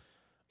Rec. Yeah.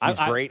 He's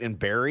great in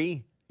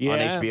Barry on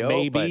HBO.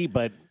 Maybe,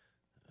 but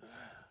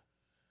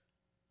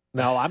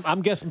no,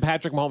 I'm guessing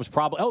Patrick Mahomes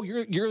probably. Oh,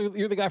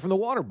 you're the guy from The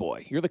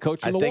Waterboy. You're the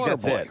coach from The Waterboy,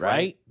 that's it,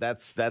 right?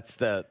 That's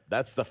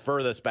the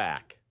furthest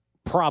back.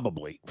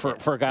 Probably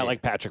for a guy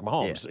like Patrick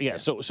Mahomes. Yeah.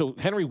 So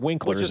Henry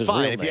Winkler Which is his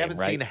fine. real If you name, haven't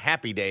right? seen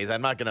Happy Days,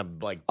 I'm not gonna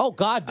like. Oh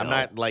God, no. I'm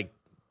not like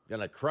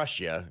gonna crush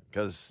you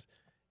because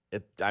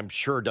I'm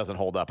sure it doesn't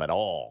hold up at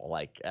all.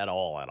 Like at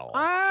all.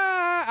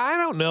 I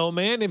don't know,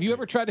 man. Have you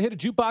ever tried to hit a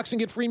jukebox and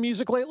get free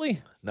music lately?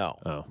 No.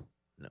 Oh.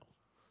 No.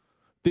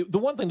 The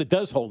one thing that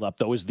does hold up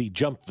though is the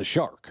jump the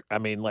shark. I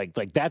mean, like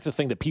that's a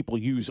thing that people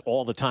use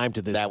all the time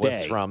to this day. That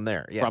was from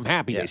there. Yes. From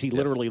Happy Days. Yes, He yes.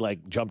 literally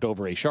like jumped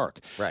over a shark.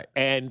 Right.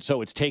 And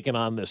so it's taken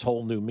on this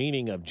whole new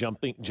meaning of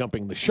jumping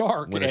the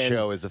shark. When a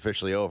show is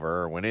officially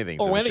over, or when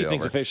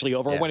anything's officially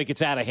over, or Yeah. when it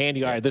gets out of hand,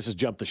 you go, all right, this is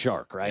jump the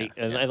shark, right?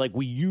 Yeah, And like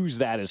we use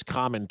that as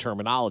common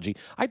terminology.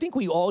 I think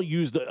we all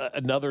used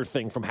another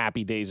thing from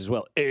Happy Days as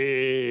well.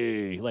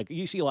 Like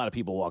you see a lot of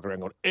people walking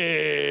around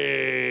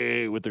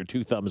going, with their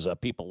two thumbs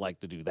up. People like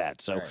to do that.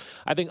 So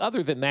I think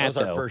other than that, That was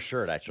our though, first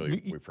shirt,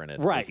 actually, we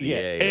printed. right? Was the Yeah,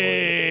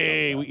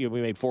 A with the thumbs up.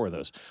 we made 4 of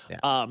those.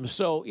 Yeah.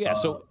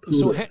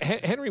 So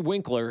Henry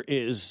Winkler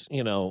is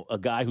a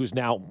guy who's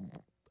now,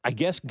 I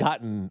guess,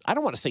 gotten, I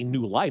don't want to say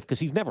new life because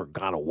he's never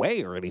gone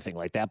away or anything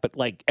like that, but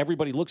like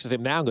everybody looks at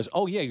him now and goes,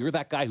 oh yeah, you're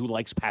that guy who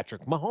likes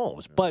Patrick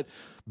Mahomes. But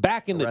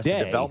back in Arrested the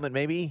day, Development,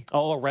 maybe.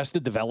 Oh,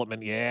 Arrested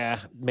Development, yeah,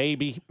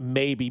 maybe,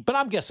 but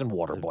I'm guessing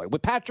Waterboy.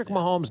 With Patrick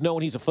Mahomes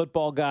knowing he's a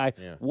football guy,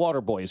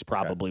 Waterboy is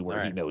probably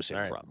where he knows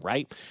him from,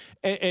 right?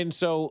 And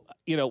so,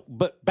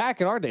 but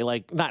back in our day,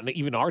 like not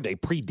even our day,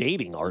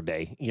 predating our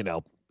day,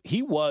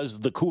 he was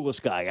the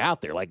coolest guy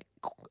out there, like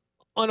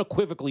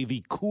unequivocally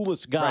the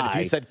coolest guy. Right,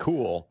 if you said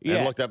cool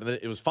and looked up,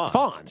 it was Fonz.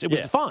 Fonz. It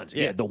was the Fonz.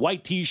 Yeah. Yeah, the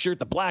white T-shirt,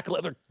 the black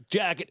leather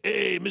jacket.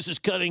 Hey,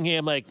 Mrs.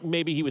 Cunningham. Like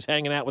maybe he was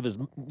hanging out with his,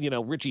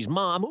 Richie's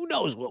mom. Who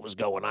knows what was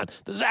going on?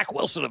 The Zach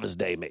Wilson of his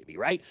day, maybe,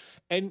 right?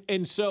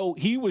 And so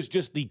he was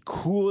just the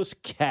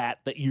coolest cat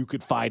that you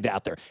could find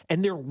out there.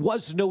 And there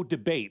was no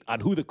debate on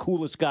who the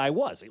coolest guy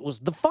was. It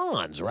was the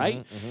Fonz,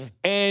 right?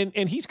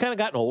 And he's kind of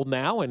gotten old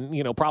now,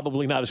 and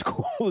probably not as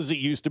cool as he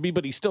used to be,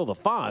 but he's still the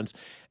Fonz.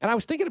 And I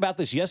was thinking about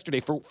this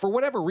yesterday. For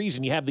whatever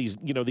reason, you have these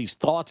these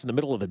thoughts in the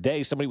middle of the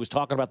day. Somebody was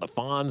talking about the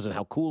Fonz and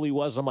how cool he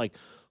was. I'm like,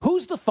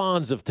 who's the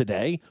Fonz of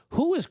today?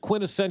 Who is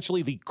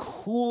quintessentially the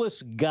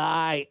coolest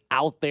guy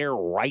out there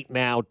right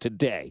now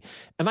today?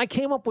 And I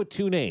came up with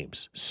 2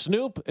 names,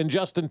 Snoop and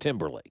Justin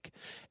Timberlake.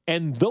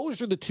 And those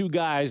are the 2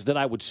 guys that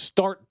I would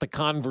start the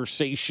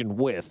conversation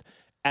with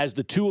as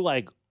the 2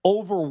 like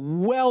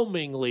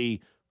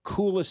overwhelmingly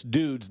coolest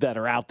dudes that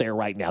are out there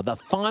right now. The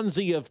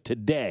Fonzie of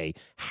today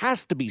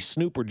has to be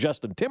Snoop or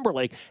Justin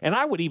Timberlake, and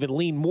I would even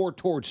lean more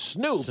towards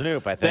Snoop,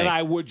 I think, than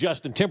I would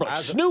Justin Timberlake.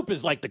 Snoop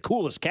is like the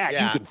coolest cat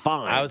you can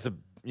find. I was a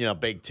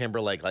big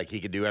Timberlake, like he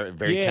could do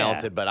very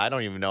talented, but I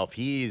don't even know if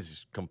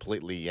he's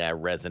completely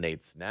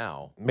resonates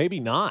now.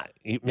 Maybe not.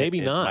 Maybe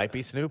it not. Might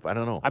be Snoop. I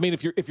don't know. I mean,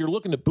 if you're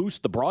looking to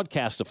boost the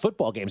broadcast of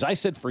football games, I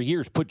said for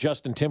years put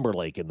Justin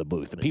Timberlake in the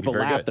booth, and people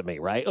laughed at me.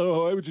 Right?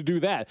 Oh, why would you do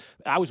that?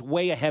 I was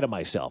way ahead of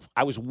myself.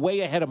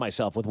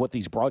 With what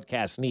these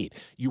broadcasts need.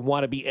 You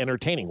want to be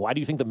entertaining. Why do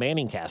you think the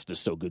Manning cast is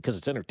so good? Because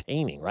it's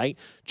entertaining, right?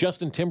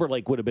 Justin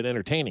Timberlake would have been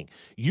entertaining.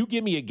 You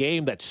give me a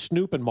game that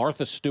Snoop and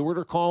Martha Stewart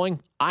are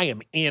calling, I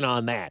am in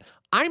on that.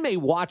 I may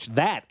watch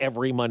that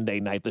every Monday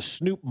night, the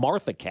Snoop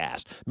Martha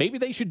cast. Maybe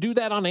they should do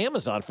that on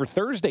Amazon for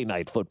Thursday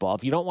night football.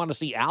 If you don't want to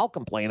see Al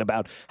complain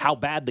about how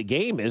bad the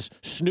game is,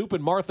 Snoop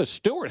and Martha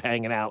Stewart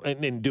hanging out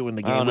and doing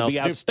the game would be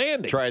Snoop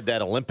outstanding. Tried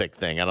that Olympic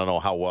thing. I don't know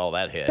how well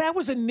that hit. That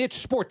was a niche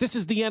sport. This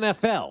is the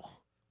NFL.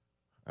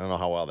 I don't know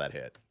how well that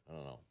hit. I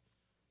don't know.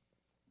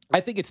 I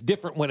think it's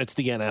different when it's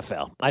the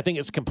NFL. I think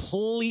it's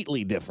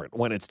completely different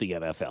when it's the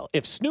NFL.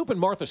 If Snoop and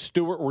Martha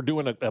Stewart were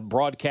doing a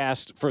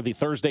broadcast for the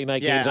Thursday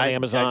night games on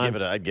Amazon,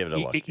 I'd give it a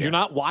look. You're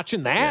not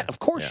watching that? Yeah. Of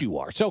course you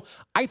are. So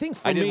I think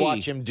for me... I did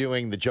watch him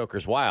doing the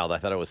Joker's Wild. I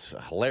thought it was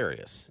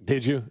hilarious.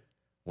 Did you?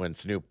 When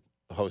Snoop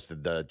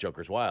hosted the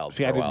Joker's Wild.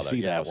 See, I didn't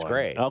see that. It was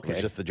great. Okay. It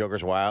was just the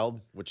Joker's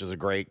Wild, which is a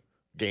great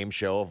game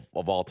show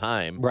of all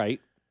time. Right.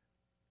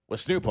 with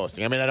Snoop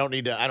hosting. I mean, I don't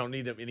need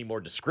any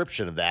more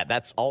description of that.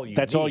 That's all you.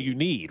 That's need. all you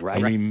need,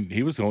 right? I mean,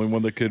 he was the only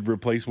one that could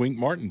replace Wink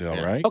Martindale,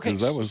 right? Okay,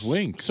 Because that was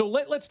Wink. So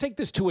let's take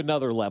this to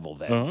another level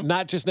then.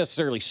 Not just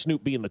necessarily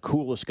Snoop being the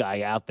coolest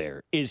guy out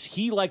there. Is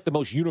he like the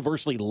most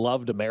universally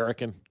loved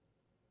American?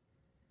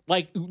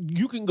 Like,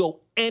 you can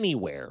go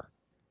anywhere,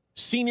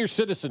 senior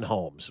citizen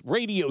homes,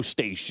 radio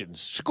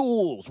stations,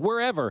 schools,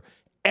 wherever.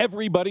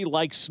 Everybody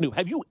likes Snoop.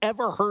 Have you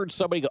ever heard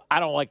somebody go, I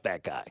don't like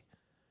that guy?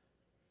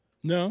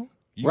 No.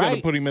 You got to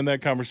Right. put him in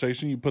that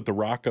conversation. You put The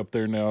Rock up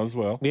there now as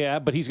well. Yeah,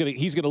 but he's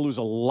gonna lose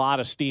a lot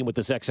of steam with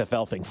this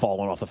XFL thing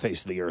falling off the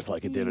face of the earth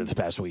like it did this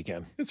past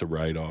weekend. It's a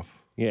write-off.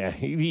 Yeah,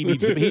 he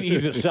needs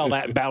to sell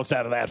that and bounce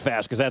out of that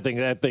fast because that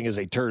thing is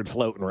a turd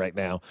floating right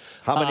now.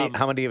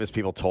 How many of his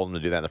people told him to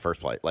do that in the first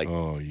place? Like,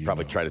 yeah.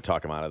 probably try to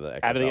talk him out of the XFL.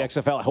 Out of the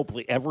XFL,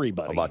 hopefully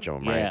everybody. A bunch of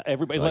them, Yeah, right?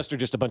 everybody, unless they're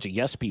just a bunch of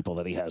yes people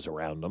that he has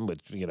around him.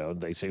 But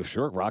they say,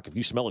 sure, Rock, if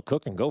you smell it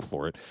cooking, go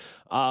for it.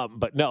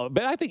 But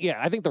I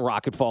think the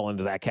Rock could fall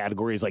into that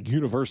category as like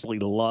universally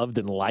loved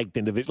and liked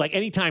individual. Like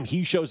anytime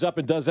he shows up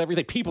and does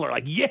everything, people are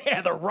like,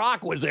 yeah, the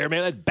Rock was there,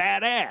 man. That's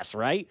badass,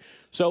 right?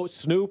 So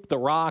Snoop, the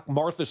Rock,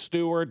 Martha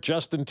Stewart,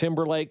 Justin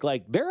Timberlake,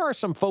 like there are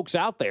some folks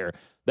out there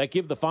that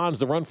give the Fonz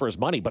the run for his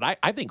money. But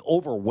I think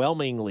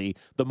overwhelmingly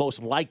the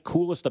most liked,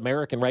 coolest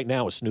American right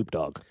now is Snoop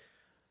Dogg.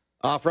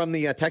 From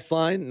the text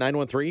line,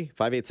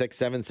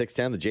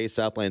 913-586-7610, the Jay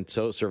Southland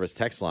Tow Service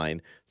text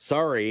line.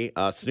 Sorry,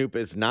 Snoop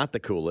is not the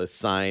coolest.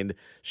 Signed,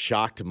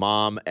 shocked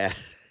mom at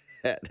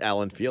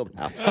Allen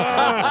Fieldhouse.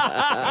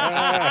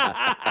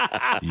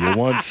 You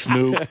want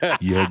Snoop,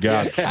 you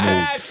got Snoop.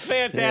 That's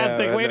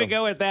fantastic. Yeah, I Way to know.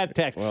 go with that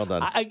text. Well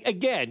done.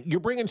 Again, you're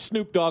bringing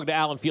Snoop Dogg to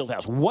Allen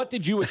Fieldhouse. What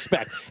did you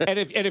expect? and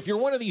if you're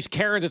one of these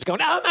Karens that's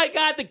going, oh my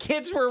God, the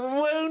kids were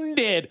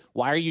wounded.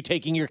 Why are you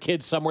taking your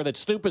kids somewhere that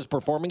Snoop is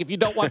performing if you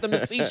don't want them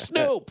to see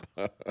Snoop?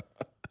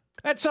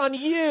 That's on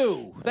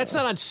you. That's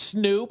not on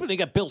Snoop. And they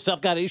got Bill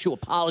Self got to issue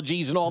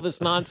apologies and all this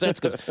nonsense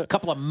because a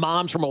couple of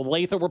moms from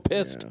Olathe were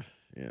pissed.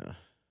 Yeah.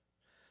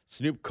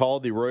 Snoop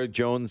called the Roy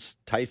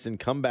Jones-Tyson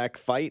comeback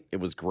fight.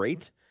 It was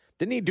great.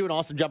 Didn't he do an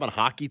awesome job on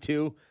hockey,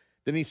 too?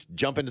 Didn't he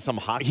jump into some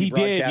hockey He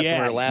broadcast did, yeah.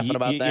 and we were laughing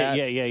about that?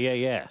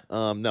 Yeah.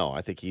 No,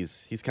 I think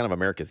he's kind of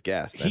America's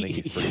guest. I think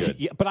he's pretty good.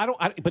 Yeah,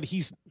 but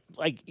he's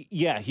like,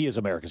 yeah, he is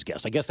America's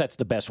guest. I guess that's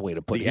the best way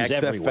to put The it.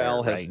 He's XFL everywhere,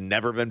 has right?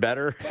 never been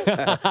better.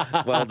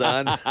 Well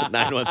done.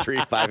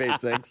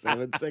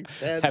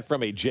 913-586-7610. That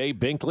from a Jay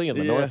Binkley in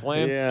the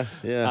Northland.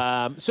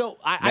 Yeah. So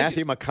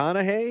Matthew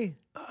McConaughey.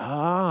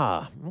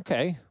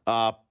 Okay.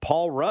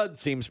 Paul Rudd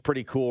seems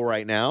pretty cool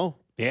right now.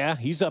 Yeah,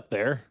 he's up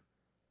there.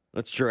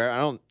 That's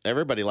true.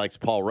 Everybody likes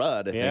Paul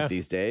Rudd, I think,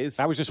 these days.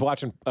 I was just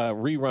watching a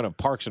rerun of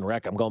Parks and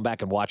Rec. I'm going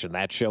back and watching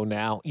that show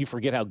now. You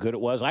forget how good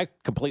it was. I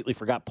completely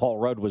forgot Paul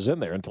Rudd was in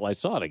there until I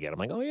saw it again. I'm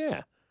like, oh, yeah.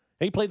 And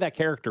he played that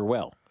character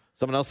well.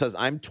 Someone else says,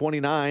 I'm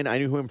 29. I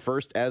knew him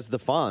first as the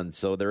Fonz,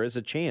 so there is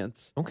a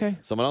chance. Okay.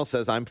 Someone else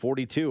says, I'm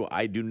 42.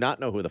 I do not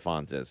know who the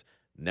Fonz is.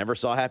 Never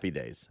saw Happy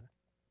Days.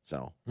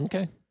 So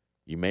Okay.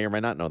 you may or may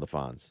not know the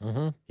Fonz.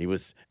 Mm-hmm. He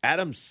was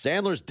Adam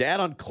Sandler's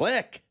dad on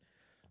Click.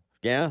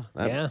 Yeah,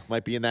 that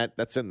might be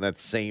that's in that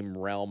same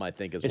realm, I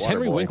think, as Has Waterboy.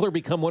 Henry Winkler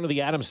become one of the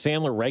Adam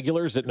Sandler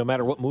regulars that no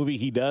matter what movie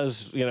he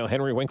does,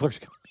 Henry Winkler's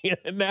going in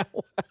it now?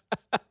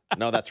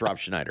 No, that's Rob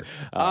Schneider.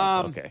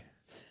 Okay.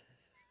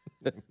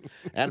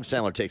 Adam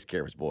Sandler takes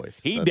care of his boys.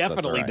 He That's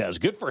definitely all right. does.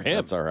 Good for him.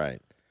 That's all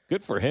right.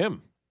 Good for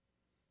him.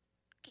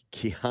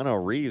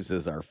 Keanu Reeves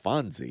is our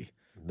Fonzie.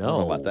 No, I don't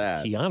know about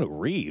that. Keanu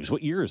Reeves.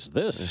 What year is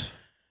this?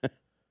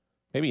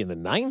 Maybe in the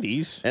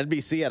 90s.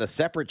 NBC had a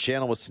separate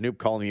channel with Snoop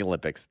calling the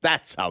Olympics.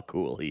 That's how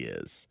cool he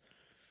is.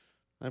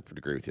 I would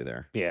agree with you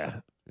there.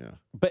 Yeah. Yeah.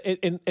 But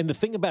and the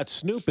thing about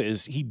Snoop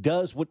is he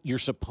does what you're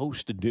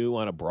supposed to do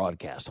on a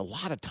broadcast. A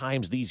lot of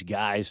times these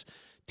guys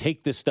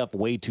take this stuff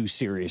way too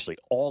seriously.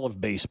 All of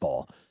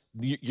baseball.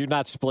 You're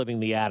not splitting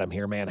the atom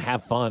here, man.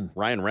 Have fun.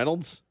 Ryan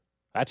Reynolds?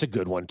 That's a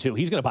good one, too.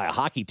 He's going to buy a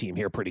hockey team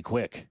here pretty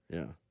quick.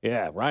 Yeah.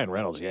 Yeah, Ryan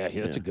Reynolds. Yeah,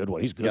 that's a good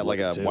one. He's good got like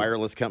a too.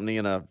 wireless company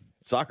and a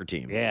soccer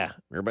team. Yeah.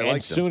 Everybody and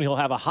likes him. soon he'll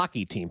have a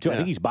hockey team, too. I Yeah.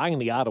 think he's buying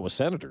the Ottawa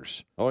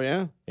Senators. Oh,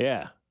 yeah?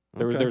 Yeah.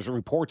 Okay. There's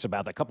reports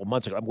about that a couple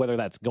months ago. Whether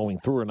that's going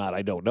through or not,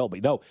 I don't know.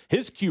 But no,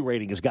 his Q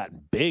rating has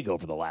gotten big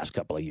over the last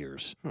couple of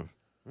years. All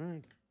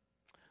right.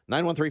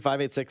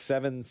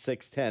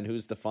 913-586-7610.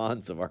 Who's the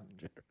Fonz of our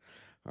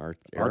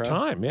era?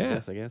 time, yeah.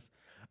 Yes, I guess.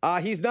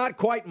 He's not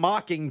quite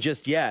mocking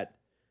just yet,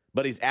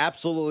 but he's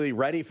absolutely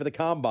ready for the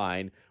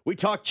combine. We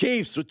talk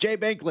Chiefs with Jay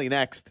Binkley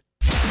next.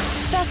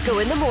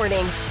 Fesco in the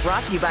Morning,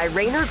 brought to you by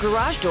Rainer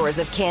Garage Doors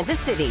of Kansas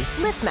City.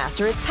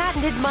 LiftMaster has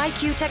patented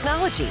MyQ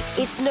technology.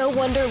 It's no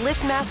wonder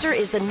LiftMaster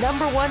is the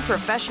 #1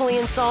 professionally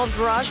installed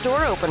garage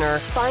door opener.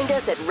 Find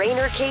us at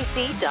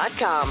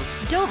RainerKC.com.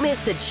 Don't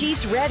miss the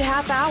Chiefs Red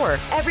Half Hour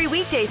every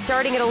weekday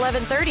starting at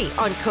 11:30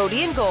 on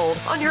Cody and Gold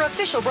on your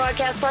official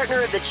broadcast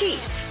partner of the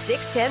Chiefs,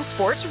 610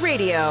 Sports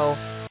Radio.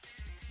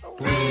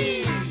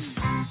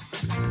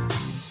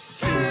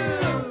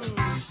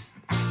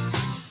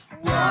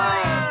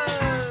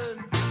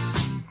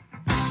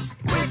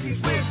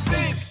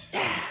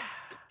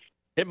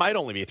 It might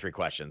only be 3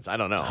 questions. I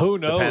don't know. Who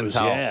knows? Depends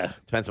Yeah.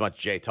 Depends how much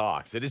Jay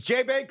talks. It is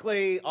Jay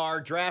Binkley, our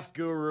draft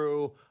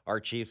guru, our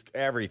Chiefs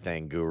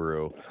everything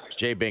guru.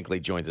 Jay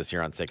Binkley joins us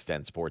here on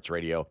 610 Sports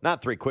Radio.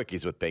 Not 3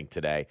 quickies with Bink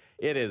today.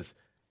 It is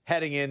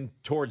heading in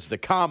towards the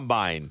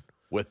combine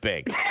with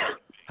Bink.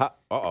 You're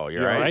all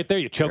right there?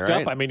 You choked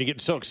up? I mean, you're getting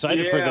so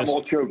excited for this.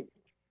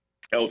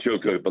 El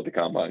Choco about the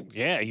combine.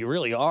 Yeah, you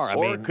really are.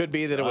 It could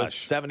be that it was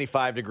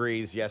 75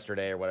 degrees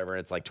yesterday or whatever, and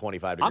it's like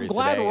 25 degrees I'm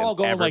glad today, we're all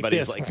going like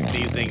this. Everybody's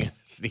like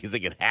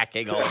sneezing and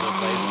hacking all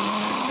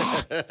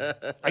over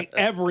the place. Like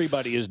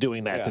everybody is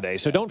doing that today.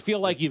 So don't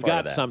feel like you've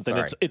got something.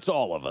 Sorry. It's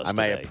all of us I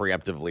may have today.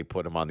 preemptively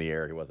put him on the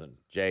air. He wasn't.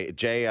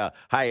 Jay,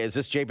 hi, is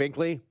this Jay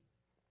Binkley?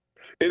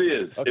 It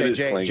is. Okay, it is,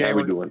 Jay, how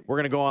we doing? We're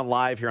going to go on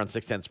live here on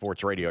 610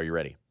 Sports Radio. Are you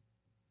ready?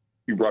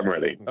 I'm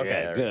ready. Okay,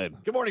 Yeah,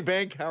 good. Good morning,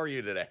 Bink. How are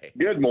you today?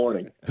 Good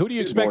morning. Who do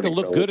you expect to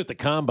look good at the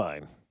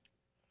combine?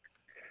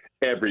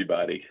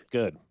 Everybody.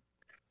 Good.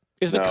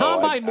 Is the No,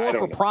 combine I more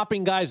don't for know.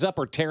 propping guys up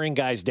or tearing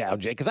guys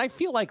down, Jay? Because I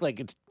feel like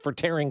it's for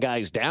tearing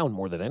guys down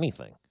more than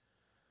anything.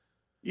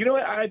 You know,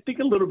 I think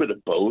a little bit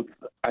of both.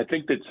 I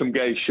think that some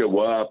guys show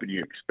up and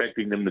you're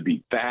expecting them to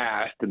be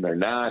fast and they're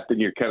not. Then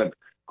you're kind of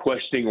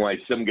questioning why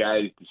some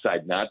guys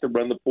decide not to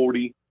run the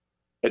 40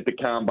 at the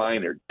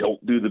combine or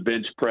don't do the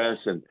bench press.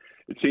 And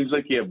it seems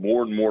like you have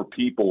more and more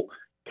people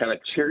kind of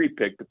cherry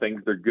pick the things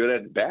they're good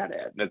at and bad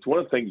at. And that's one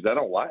of the things I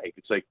don't like.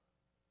 It's like,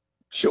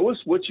 show us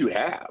what you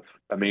have.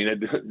 I mean,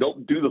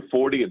 don't do the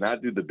 40 and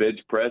not do the bench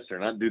press or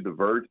not do the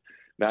vert,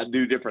 not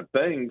do different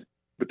things.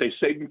 But they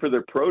save them for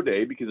their pro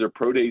day because their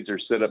pro days are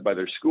set up by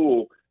their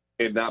school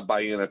and not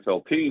by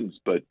NFL teams.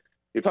 But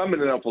if I'm an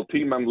NFL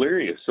team, I'm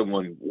leery if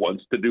someone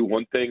wants to do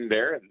one thing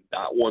there and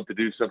not want to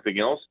do something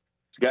else.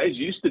 Guys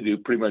used to do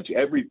pretty much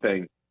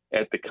everything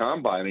at the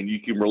combine, and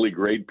you can really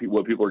grade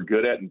what people are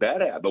good at and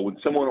bad at. But when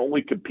someone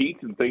only competes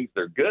in things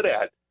they're good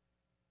at,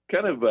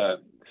 kind of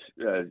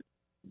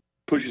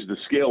pushes the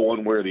scale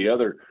one way or the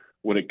other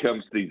when it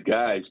comes to these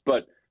guys.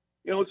 But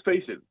you know, let's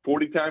face it,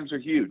 40 times are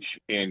huge.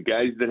 And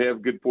guys that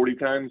have good 40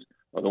 times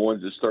are the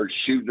ones that start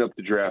shooting up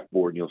the draft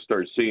board. And you'll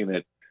start seeing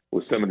it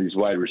with some of these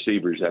wide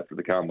receivers after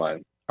the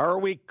combine. Are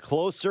we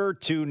closer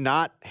to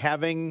not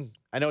having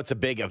 – I know it's a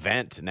big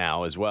event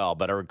now as well,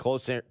 but are we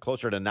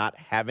closer to not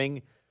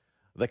having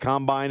the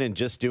combine and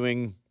just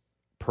doing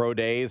pro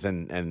days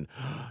and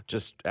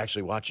just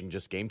actually watching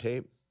just game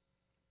tape?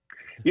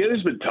 Yeah,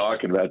 there's been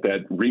talking about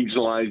that.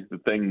 Regionalize the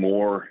thing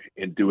more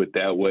and do it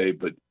that way.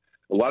 But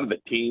a lot of the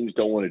teams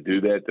don't want to do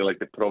that. They like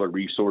to put all their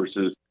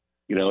resources.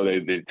 You know,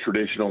 they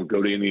traditional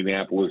go to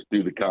Indianapolis,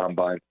 do the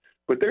combine.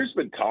 But there's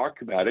been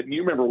talk about it. And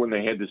you remember when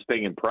they had this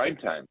thing in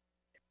primetime.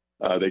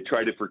 They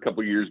tried it for a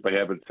couple of years by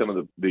having some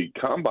of the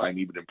combine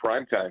even in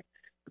primetime.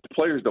 But the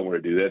players don't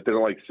want to do that. They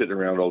don't like sitting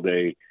around all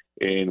day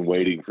and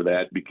waiting for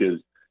that because,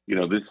 you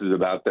know, this is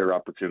about their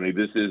opportunity.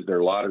 This is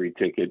their lottery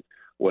ticket,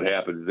 what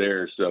happens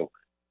there. So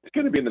it's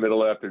going to be in the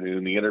middle of the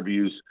afternoon. The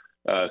interviews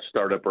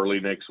start up early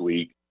next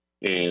week.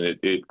 And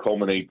it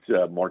culminates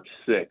March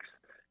 6th.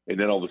 And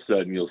then all of a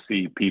sudden you'll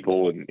see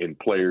people and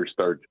players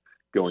start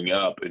going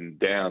up and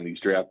down these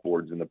draft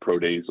boards, and the pro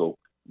days will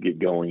get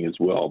going as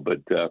well. But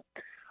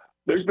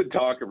there's been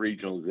talk of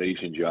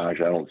regionalization,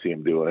 Josh. I don't see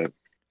them doing it.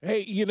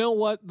 Hey, you know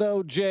what,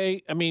 though,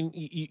 Jay? I mean,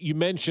 you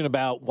mentioned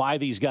about why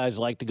these guys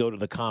like to go to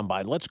the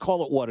combine. Let's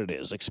call it what it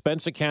is.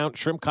 Expense account,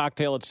 shrimp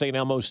cocktail at St.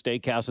 Elmo's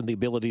Steakhouse, and the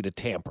ability to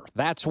tamper.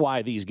 That's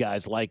why these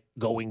guys like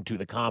going to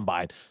the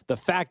combine. The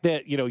fact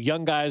that, you know,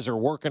 young guys are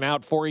working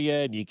out for you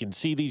and you can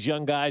see these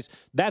young guys,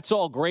 that's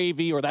all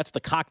gravy, or that's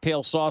the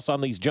cocktail sauce on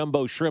these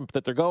jumbo shrimp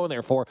that they're going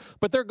there for.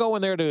 But they're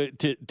going there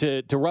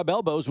to rub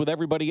elbows with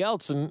everybody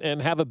else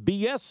and have a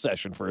BS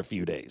session for a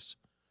few days.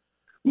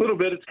 A little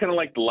bit. It's kind of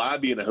like the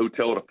lobby in a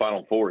hotel at a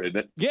Final Four, isn't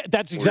it? Yeah,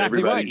 that's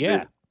exactly right.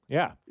 Yeah.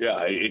 Yeah,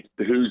 it's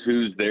the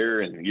who's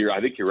there, and I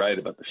think you're right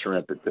about the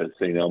shrimp at the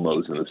St.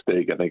 Elmo's and the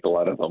steak. I think a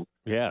lot of them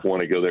want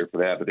to go there for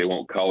that, but they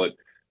won't call it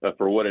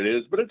for what it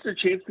is. But it's their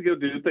chance to go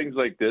do things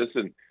like this,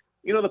 and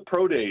you know the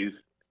pro days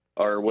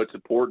are what's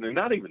important, and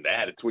not even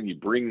that. It's when you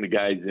bring the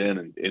guys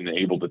in and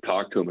able to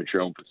talk to them at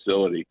your own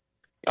facility.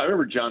 I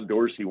remember John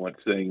Dorsey once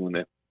saying when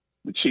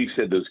the Chiefs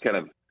had those kind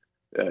of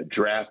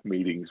draft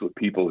meetings with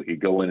people who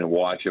could go in and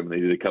watch them. They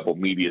did a couple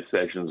media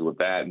sessions with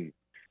that, and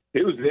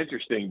it was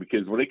interesting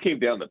because when it came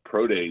down to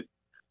pro days,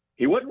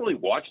 he wasn't really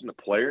watching the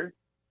player.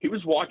 He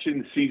was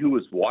watching to see who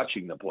was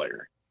watching the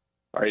player.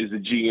 All right, is the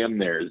GM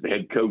there? Is the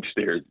head coach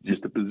there? Is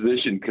just a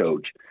position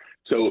coach?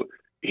 So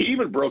he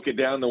even broke it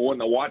down to one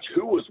to watch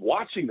who was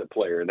watching the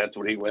player, and that's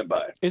what he went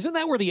by. Isn't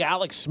that where the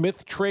Alex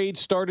Smith trade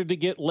started to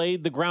get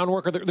laid the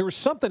groundwork? Or there was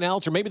something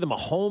else, or maybe the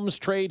Mahomes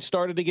trade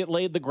started to get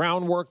laid the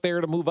groundwork there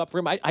to move up for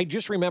him. I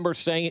just remember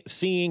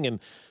seeing and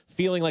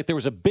feeling like there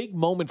was a big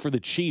moment for the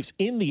Chiefs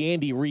in the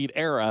Andy Reid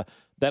era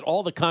that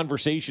all the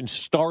conversation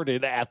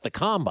started at the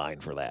combine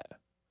for that.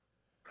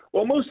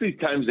 Well, most of these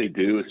times they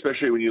do,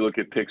 especially when you look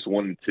at picks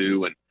 1 and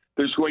 2, and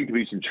there's going to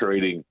be some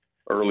trading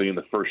early in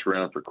the first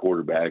round for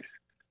quarterbacks.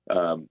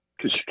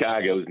 because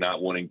Chicago is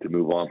not wanting to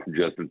move on from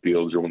Justin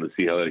Fields or want to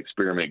see how that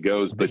experiment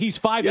goes. But he's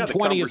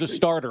 5-20 as a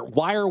starter.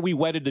 Why are we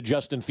wedded to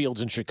Justin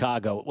Fields in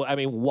Chicago? I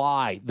mean,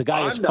 why? The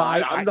guy is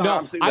five. I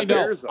know.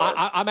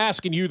 I'm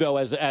asking you though,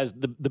 as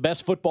the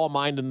best football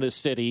mind in this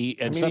city,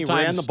 and sometimes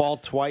he ran the ball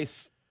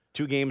twice.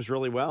 2 games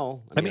really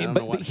well. I mean,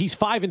 but he's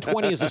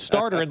 5-20 as a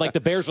starter, and like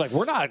the Bears are like,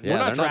 we're not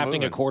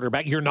drafting a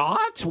quarterback. You're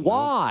not?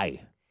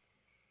 Why?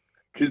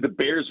 Because the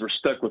Bears were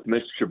stuck with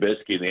Mitch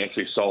Trubisky, and they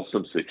actually saw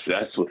some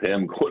success with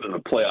him going to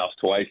the playoffs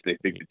twice. They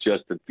think that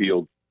Justin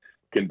Fields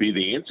can be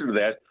the answer to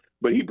that.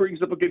 But he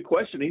brings up a good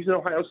question. He's an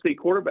Ohio State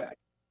quarterback.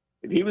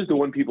 And he was the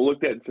one people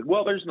looked at and said,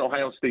 well, there's an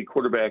Ohio State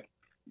quarterback,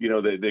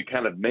 that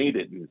kind of made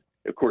it. And,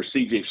 of course,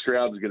 C.J.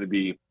 Stroud is going to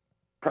be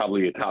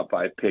probably a top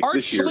 5 pick Art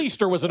this year.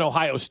 Schlichter was an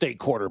Ohio State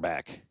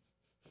quarterback.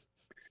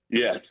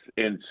 Yes,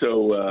 and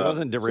so he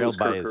wasn't derailed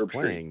by his Herbstreit.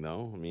 playing,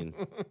 though. I mean,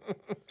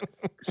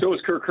 so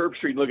was Kirk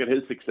Herbstreit. Look at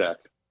his success.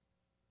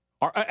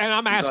 And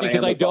I'm asking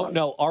because I don't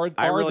know.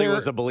 I really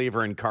was a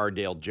believer in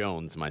Cardale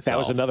Jones myself. That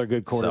was another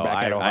good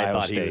quarterback at Ohio I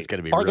thought State. He was going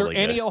to be Are really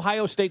there any good.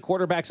 Ohio State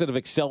quarterbacks that have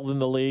excelled in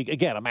the league?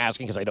 Again, I'm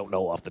asking because I don't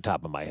know off the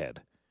top of my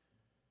head.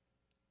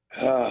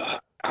 I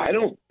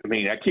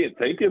can't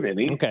think of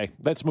any. Okay,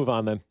 let's move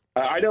on then.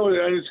 I know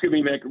it's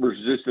going to be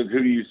resistant.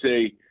 Who do you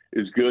say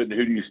is good and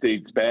who do you say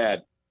is bad?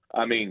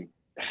 I mean,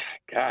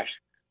 gosh.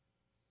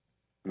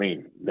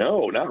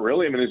 No, not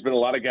really. There's been a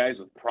lot of guys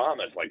with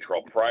promise, like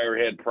Terrell Pryor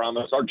had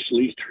promise. Art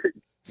Schlichter,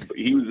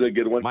 he was a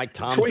good one.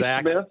 Tom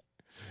Zach. Smith.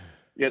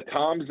 Yeah,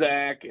 Tom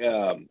Zach.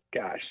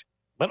 Gosh.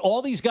 But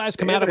all these guys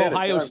come out of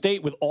Ohio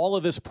State with all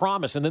of this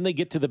promise, and then they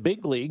get to the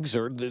big leagues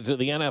or to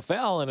the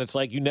NFL, and it's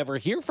like you never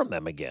hear from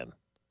them again.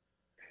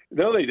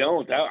 No, they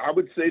don't. I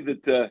would say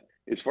that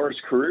as far as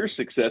career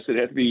success, it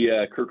had to be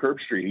Kirk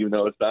Herbstreit, even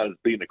though it's not as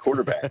being a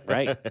quarterback.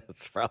 Right.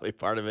 That's probably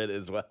part of it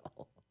as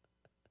well.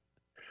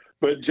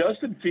 But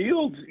Justin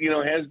Fields,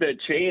 has that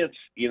chance,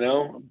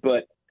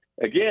 But,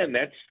 again,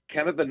 that's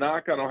kind of the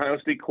knock on Ohio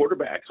State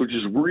quarterbacks, which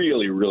is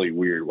really, really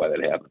weird why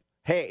that happened.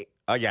 Hey,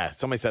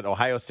 somebody said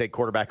Ohio State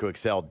quarterback who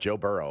excelled, Joe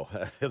Burrow.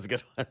 That's a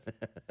good one.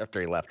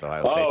 After he left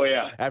Ohio State. Oh,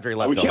 yeah. After he Are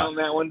left we counting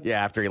that one?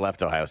 Yeah, after he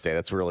left Ohio State.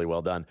 That's really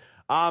well done.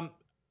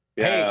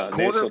 Yeah,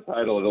 national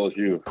title at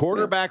LSU.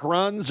 Quarterback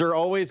runs are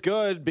always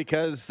good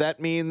because that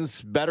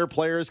means better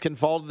players can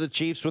fall to the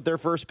Chiefs with their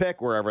first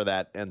pick, wherever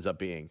that ends up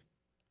being.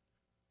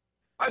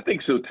 I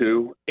think so,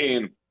 too.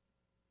 And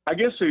I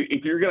guess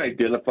if you're going to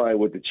identify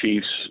what the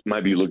Chiefs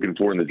might be looking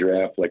for in the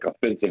draft, like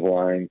offensive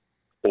line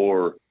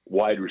or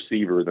wide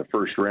receiver in the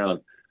first round,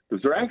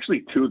 those are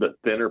actually 2 of the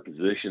thinner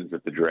positions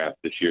at the draft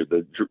this year.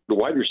 The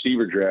wide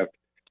receiver draft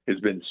has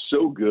been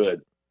so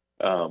good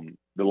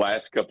the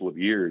last couple of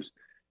years,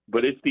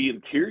 but it's the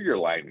interior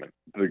linemen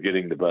that are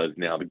getting the buzz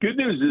now. The good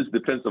news is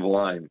defensive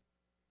line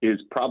is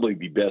probably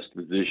the best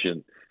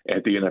position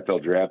at the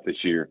NFL draft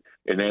this year,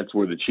 and that's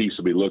where the Chiefs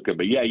will be looking.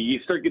 But, yeah, you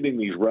start getting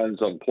these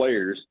runs on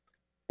players,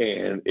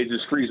 and it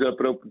just frees up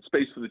an open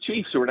space for the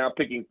Chiefs, who are now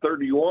picking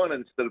 31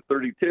 instead of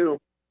 32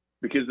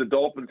 because the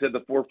Dolphins had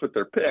to forfeit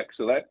their pick.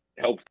 So that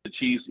helps the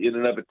Chiefs in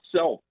and of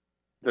itself.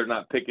 They're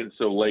not picking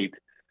so late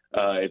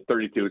at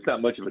 32. It's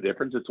not much of a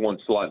difference. It's one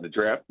slot in the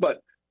draft.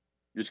 But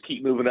just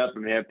keep moving up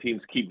and have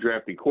teams keep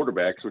drafting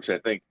quarterbacks, which I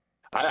think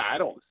I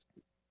don't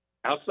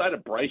 – outside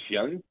of Bryce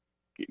Young,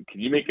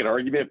 can you make an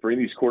argument for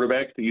any of these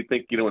quarterbacks that you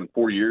think, in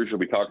 4 years you'll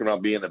be talking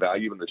about being a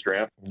value in this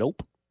draft?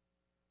 Nope.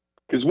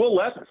 Because Will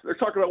Levis, they're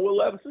talking about Will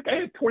Levis. This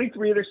guy had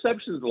 23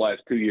 interceptions the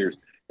last 2 years,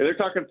 and they're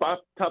talking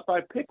top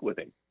 5 pick with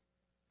him.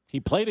 He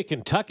played at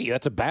Kentucky.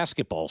 That's a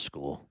basketball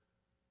school.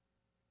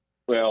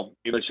 Well,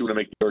 unless you want to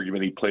make the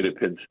argument he played at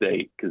Penn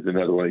State, because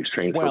another one he's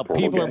trained for. Well,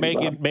 people are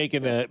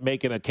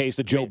making a case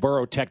that Joe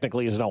Burrow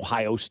technically is an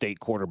Ohio State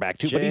quarterback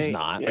too, but he's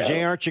not. Yeah.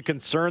 Jay, aren't you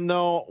concerned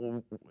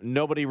though?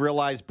 Nobody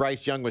realized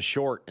Bryce Young was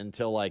short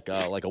until like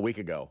a week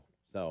ago.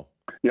 So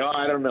yeah,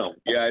 I don't know.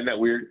 Yeah, isn't that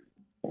weird?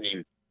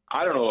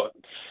 I don't know.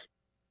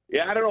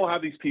 Yeah, I don't know how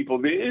these people.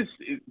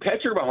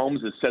 Patrick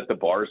Mahomes has set the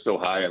bar so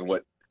high on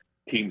what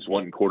teams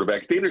want in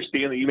quarterbacks. They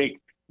understand that you make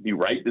the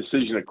right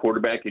decision at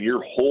quarterback, and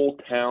your whole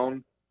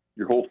town,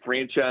 your whole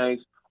franchise,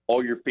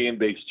 all your fan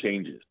base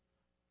changes.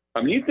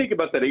 You think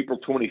about that April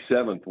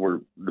 27th where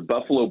the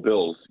Buffalo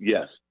Bills,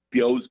 yes,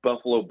 those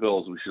Buffalo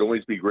Bills, we should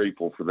always be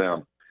grateful for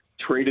them,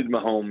 traded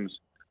Mahomes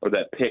or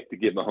that pick to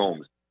get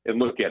Mahomes. And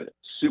look at it.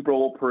 Super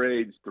Bowl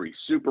parades, 3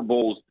 Super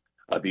Bowls,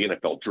 the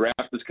NFL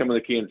draft is coming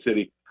to Kansas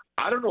City.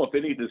 I don't know if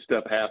any of this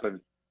stuff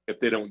happens if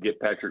they don't get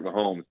Patrick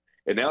Mahomes.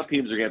 And now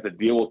teams are going to have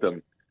to deal with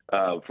him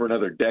for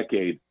another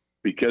decade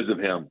because of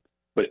him.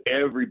 But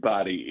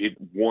everybody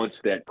wants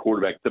that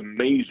quarterback. It's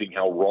amazing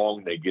how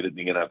wrong they get in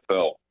the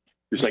NFL.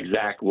 Just like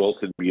Zach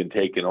Wilson being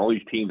taken, all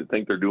these teams that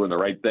think they're doing the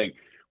right thing.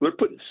 They're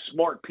putting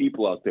smart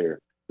people out there.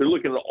 They're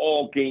looking at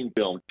all game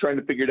film, trying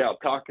to figure it out,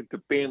 talking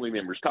to family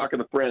members, talking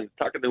to friends,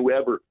 talking to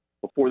whoever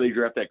before they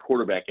draft that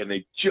quarterback, and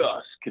they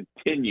just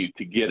continue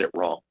to get it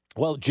wrong.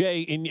 Well,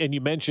 Jay, and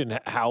you mentioned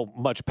how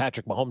much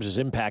Patrick Mahomes has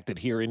impacted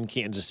here in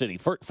Kansas City.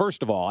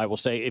 First of all, I will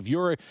say, if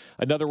you're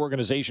another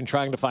organization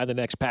trying to find the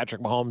next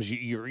Patrick Mahomes,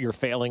 you're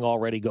failing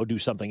already. Go do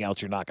something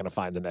else. You're not going to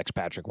find the next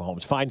Patrick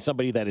Mahomes. Find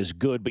somebody that is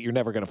good, but you're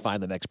never going to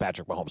find the next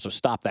Patrick Mahomes. So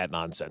stop that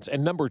nonsense.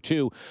 And number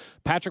two,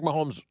 Patrick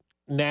Mahomes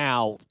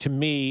now, to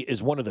me,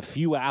 is one of the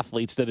few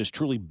athletes that is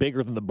truly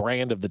bigger than the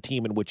brand of the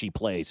team in which he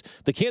plays.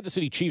 The Kansas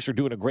City Chiefs are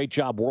doing a great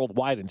job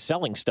worldwide in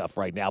selling stuff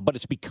right now, but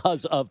it's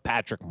because of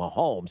Patrick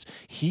Mahomes.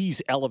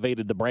 He's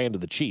elevated the brand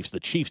of the Chiefs. The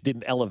Chiefs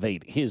didn't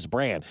elevate his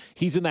brand.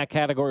 He's in that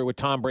category with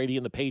Tom Brady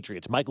and the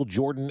Patriots, Michael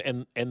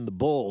Jordan and the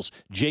Bulls,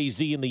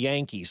 Jay-Z and the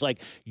Yankees.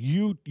 Like,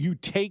 you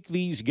take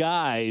these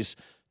guys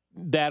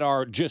that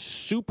are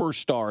just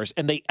superstars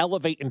and they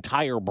elevate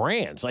entire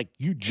brands. Like,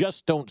 you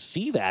just don't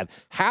see that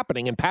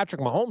happening, and Patrick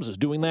Mahomes is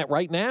doing that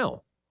right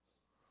now.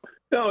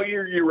 No,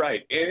 you're right.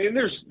 And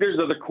there's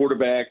other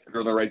quarterbacks that are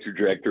on the right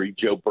trajectory.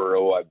 Joe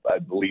Burrow, I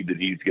believe that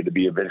he's going to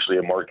be eventually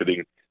a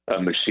marketing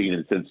machine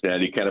in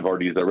Cincinnati. Kind of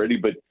already is already.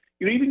 But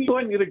even go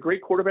ahead and get a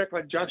great quarterback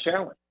like Josh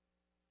Allen,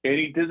 and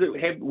he doesn't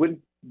have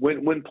win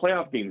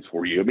playoff games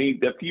for you. I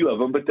mean, a few of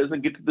them, but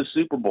doesn't get to the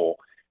Super Bowl.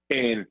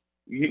 And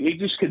he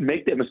just can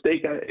make that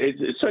mistake.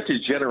 It's such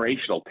a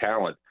generational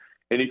talent.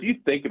 And if you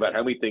think about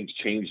how many things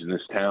changed in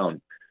this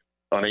town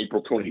on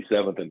April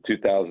 27th in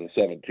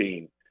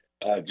 2017,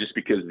 just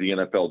because of the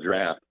NFL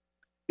draft,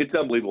 it's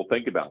unbelievable to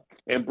think about.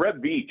 And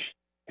Brett Veach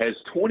has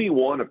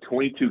 21 of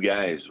 22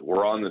 guys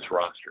were on this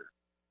roster.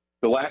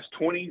 The last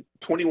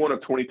 21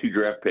 of 22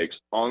 draft picks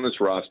on this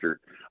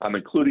roster, I'm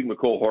including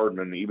McCole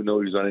Hardman, even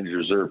though he's on injured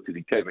reserve because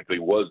he technically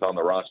was on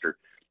the roster.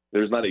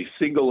 There's not a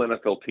single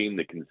NFL team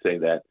that can say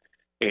that.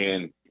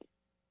 And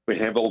we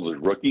have all those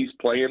rookies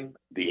playing,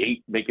 the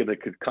 8 making a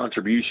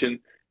contribution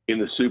in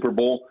the Super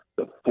Bowl,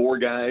 the 4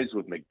 guys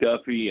with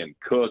McDuffie and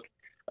Cook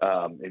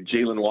and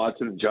Jalen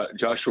Watson and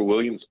Joshua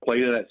Williams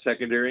played in that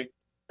secondary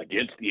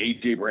against the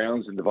A.J.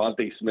 Browns and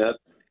Devontae Smith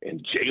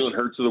and Jalen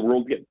Hurts of the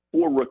world. Get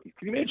 4 rookies.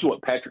 Can you imagine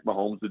what Patrick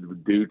Mahomes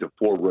would do to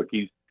 4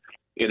 rookies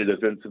in a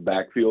defensive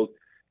backfield?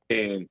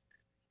 And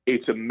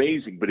it's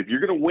amazing. But if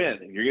you're going to win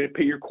and you're going to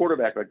pay your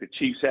quarterback like the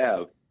Chiefs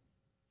have,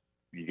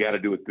 you got to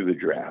do it through the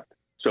draft.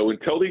 So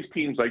until these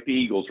teams like the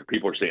Eagles, or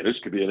people are saying this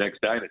could be the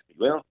next dynasty,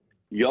 well,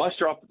 you lost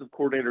your offensive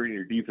coordinator and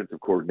your defensive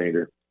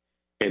coordinator,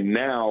 and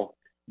now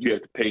you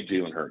have to pay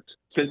Jalen Hurts.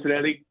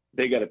 Cincinnati,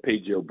 they got to pay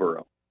Joe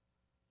Burrow.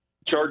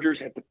 Chargers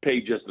have to pay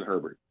Justin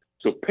Herbert.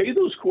 So pay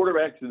those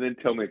quarterbacks and then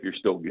tell me if you're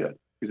still good,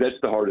 because that's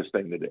the hardest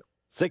thing to do.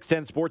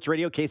 610 Sports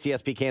Radio,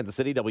 KCSP Kansas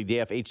City,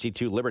 WDF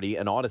HD2 Liberty,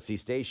 and Odyssey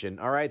Station.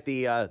 All right,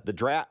 the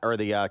draft, or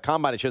the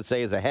combine, I should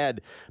say, is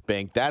ahead,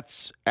 Bink.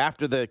 That's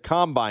after the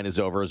combine is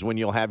over is when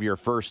you'll have your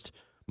first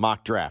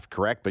mock draft,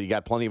 correct? But you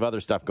got plenty of other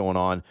stuff going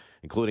on,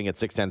 including at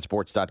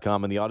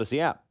 610sports.com and the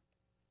Odyssey app.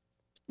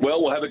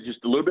 Well, we'll have it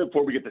just a little bit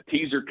before we get the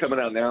teaser coming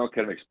out now,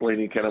 kind of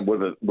explaining kind of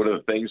what are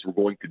the things we're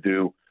going to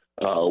do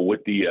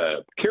with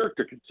the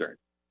character concern.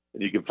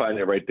 And you can find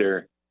it right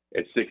there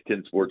at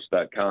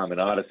 610sports.com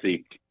and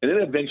Odyssey. And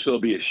then eventually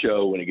there'll be a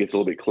show when it gets a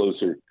little bit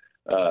closer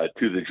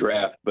to the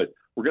draft. But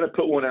we're going to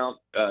put one out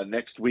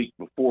next week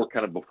before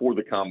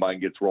the combine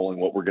gets rolling,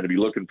 what we're going to be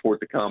looking for at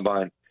the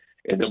combine.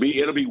 And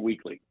it'll be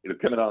weekly. It'll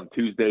come out on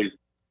Tuesdays,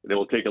 and then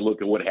we'll take a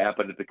look at what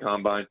happened at the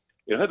combine.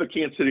 It'll have a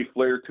Kansas City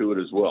flair to it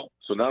as well.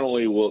 So not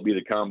only will it be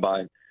the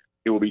combine,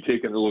 it will be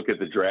taking a look at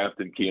the draft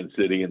in Kansas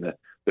City and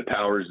the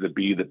powers that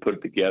be that put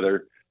it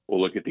together.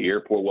 We'll look at the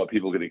airport, what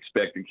people can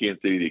expect in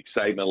Kansas City, the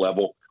excitement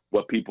level,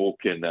 what people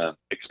can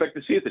expect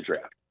to see at the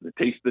draft, the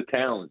taste of the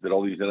talents that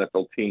all these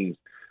NFL teams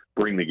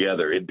bring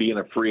together. It being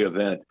a free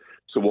event.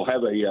 So we'll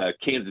have a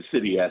Kansas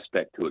City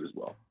aspect to it as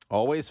well.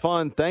 Always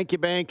fun. Thank you,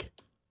 Bank.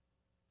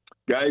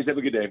 Guys, have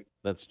a good day.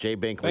 That's Jay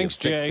Binkley. Thanks,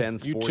 of 610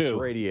 Jay. You Sports too.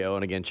 Radio.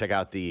 And again, check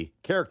out the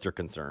character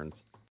concerns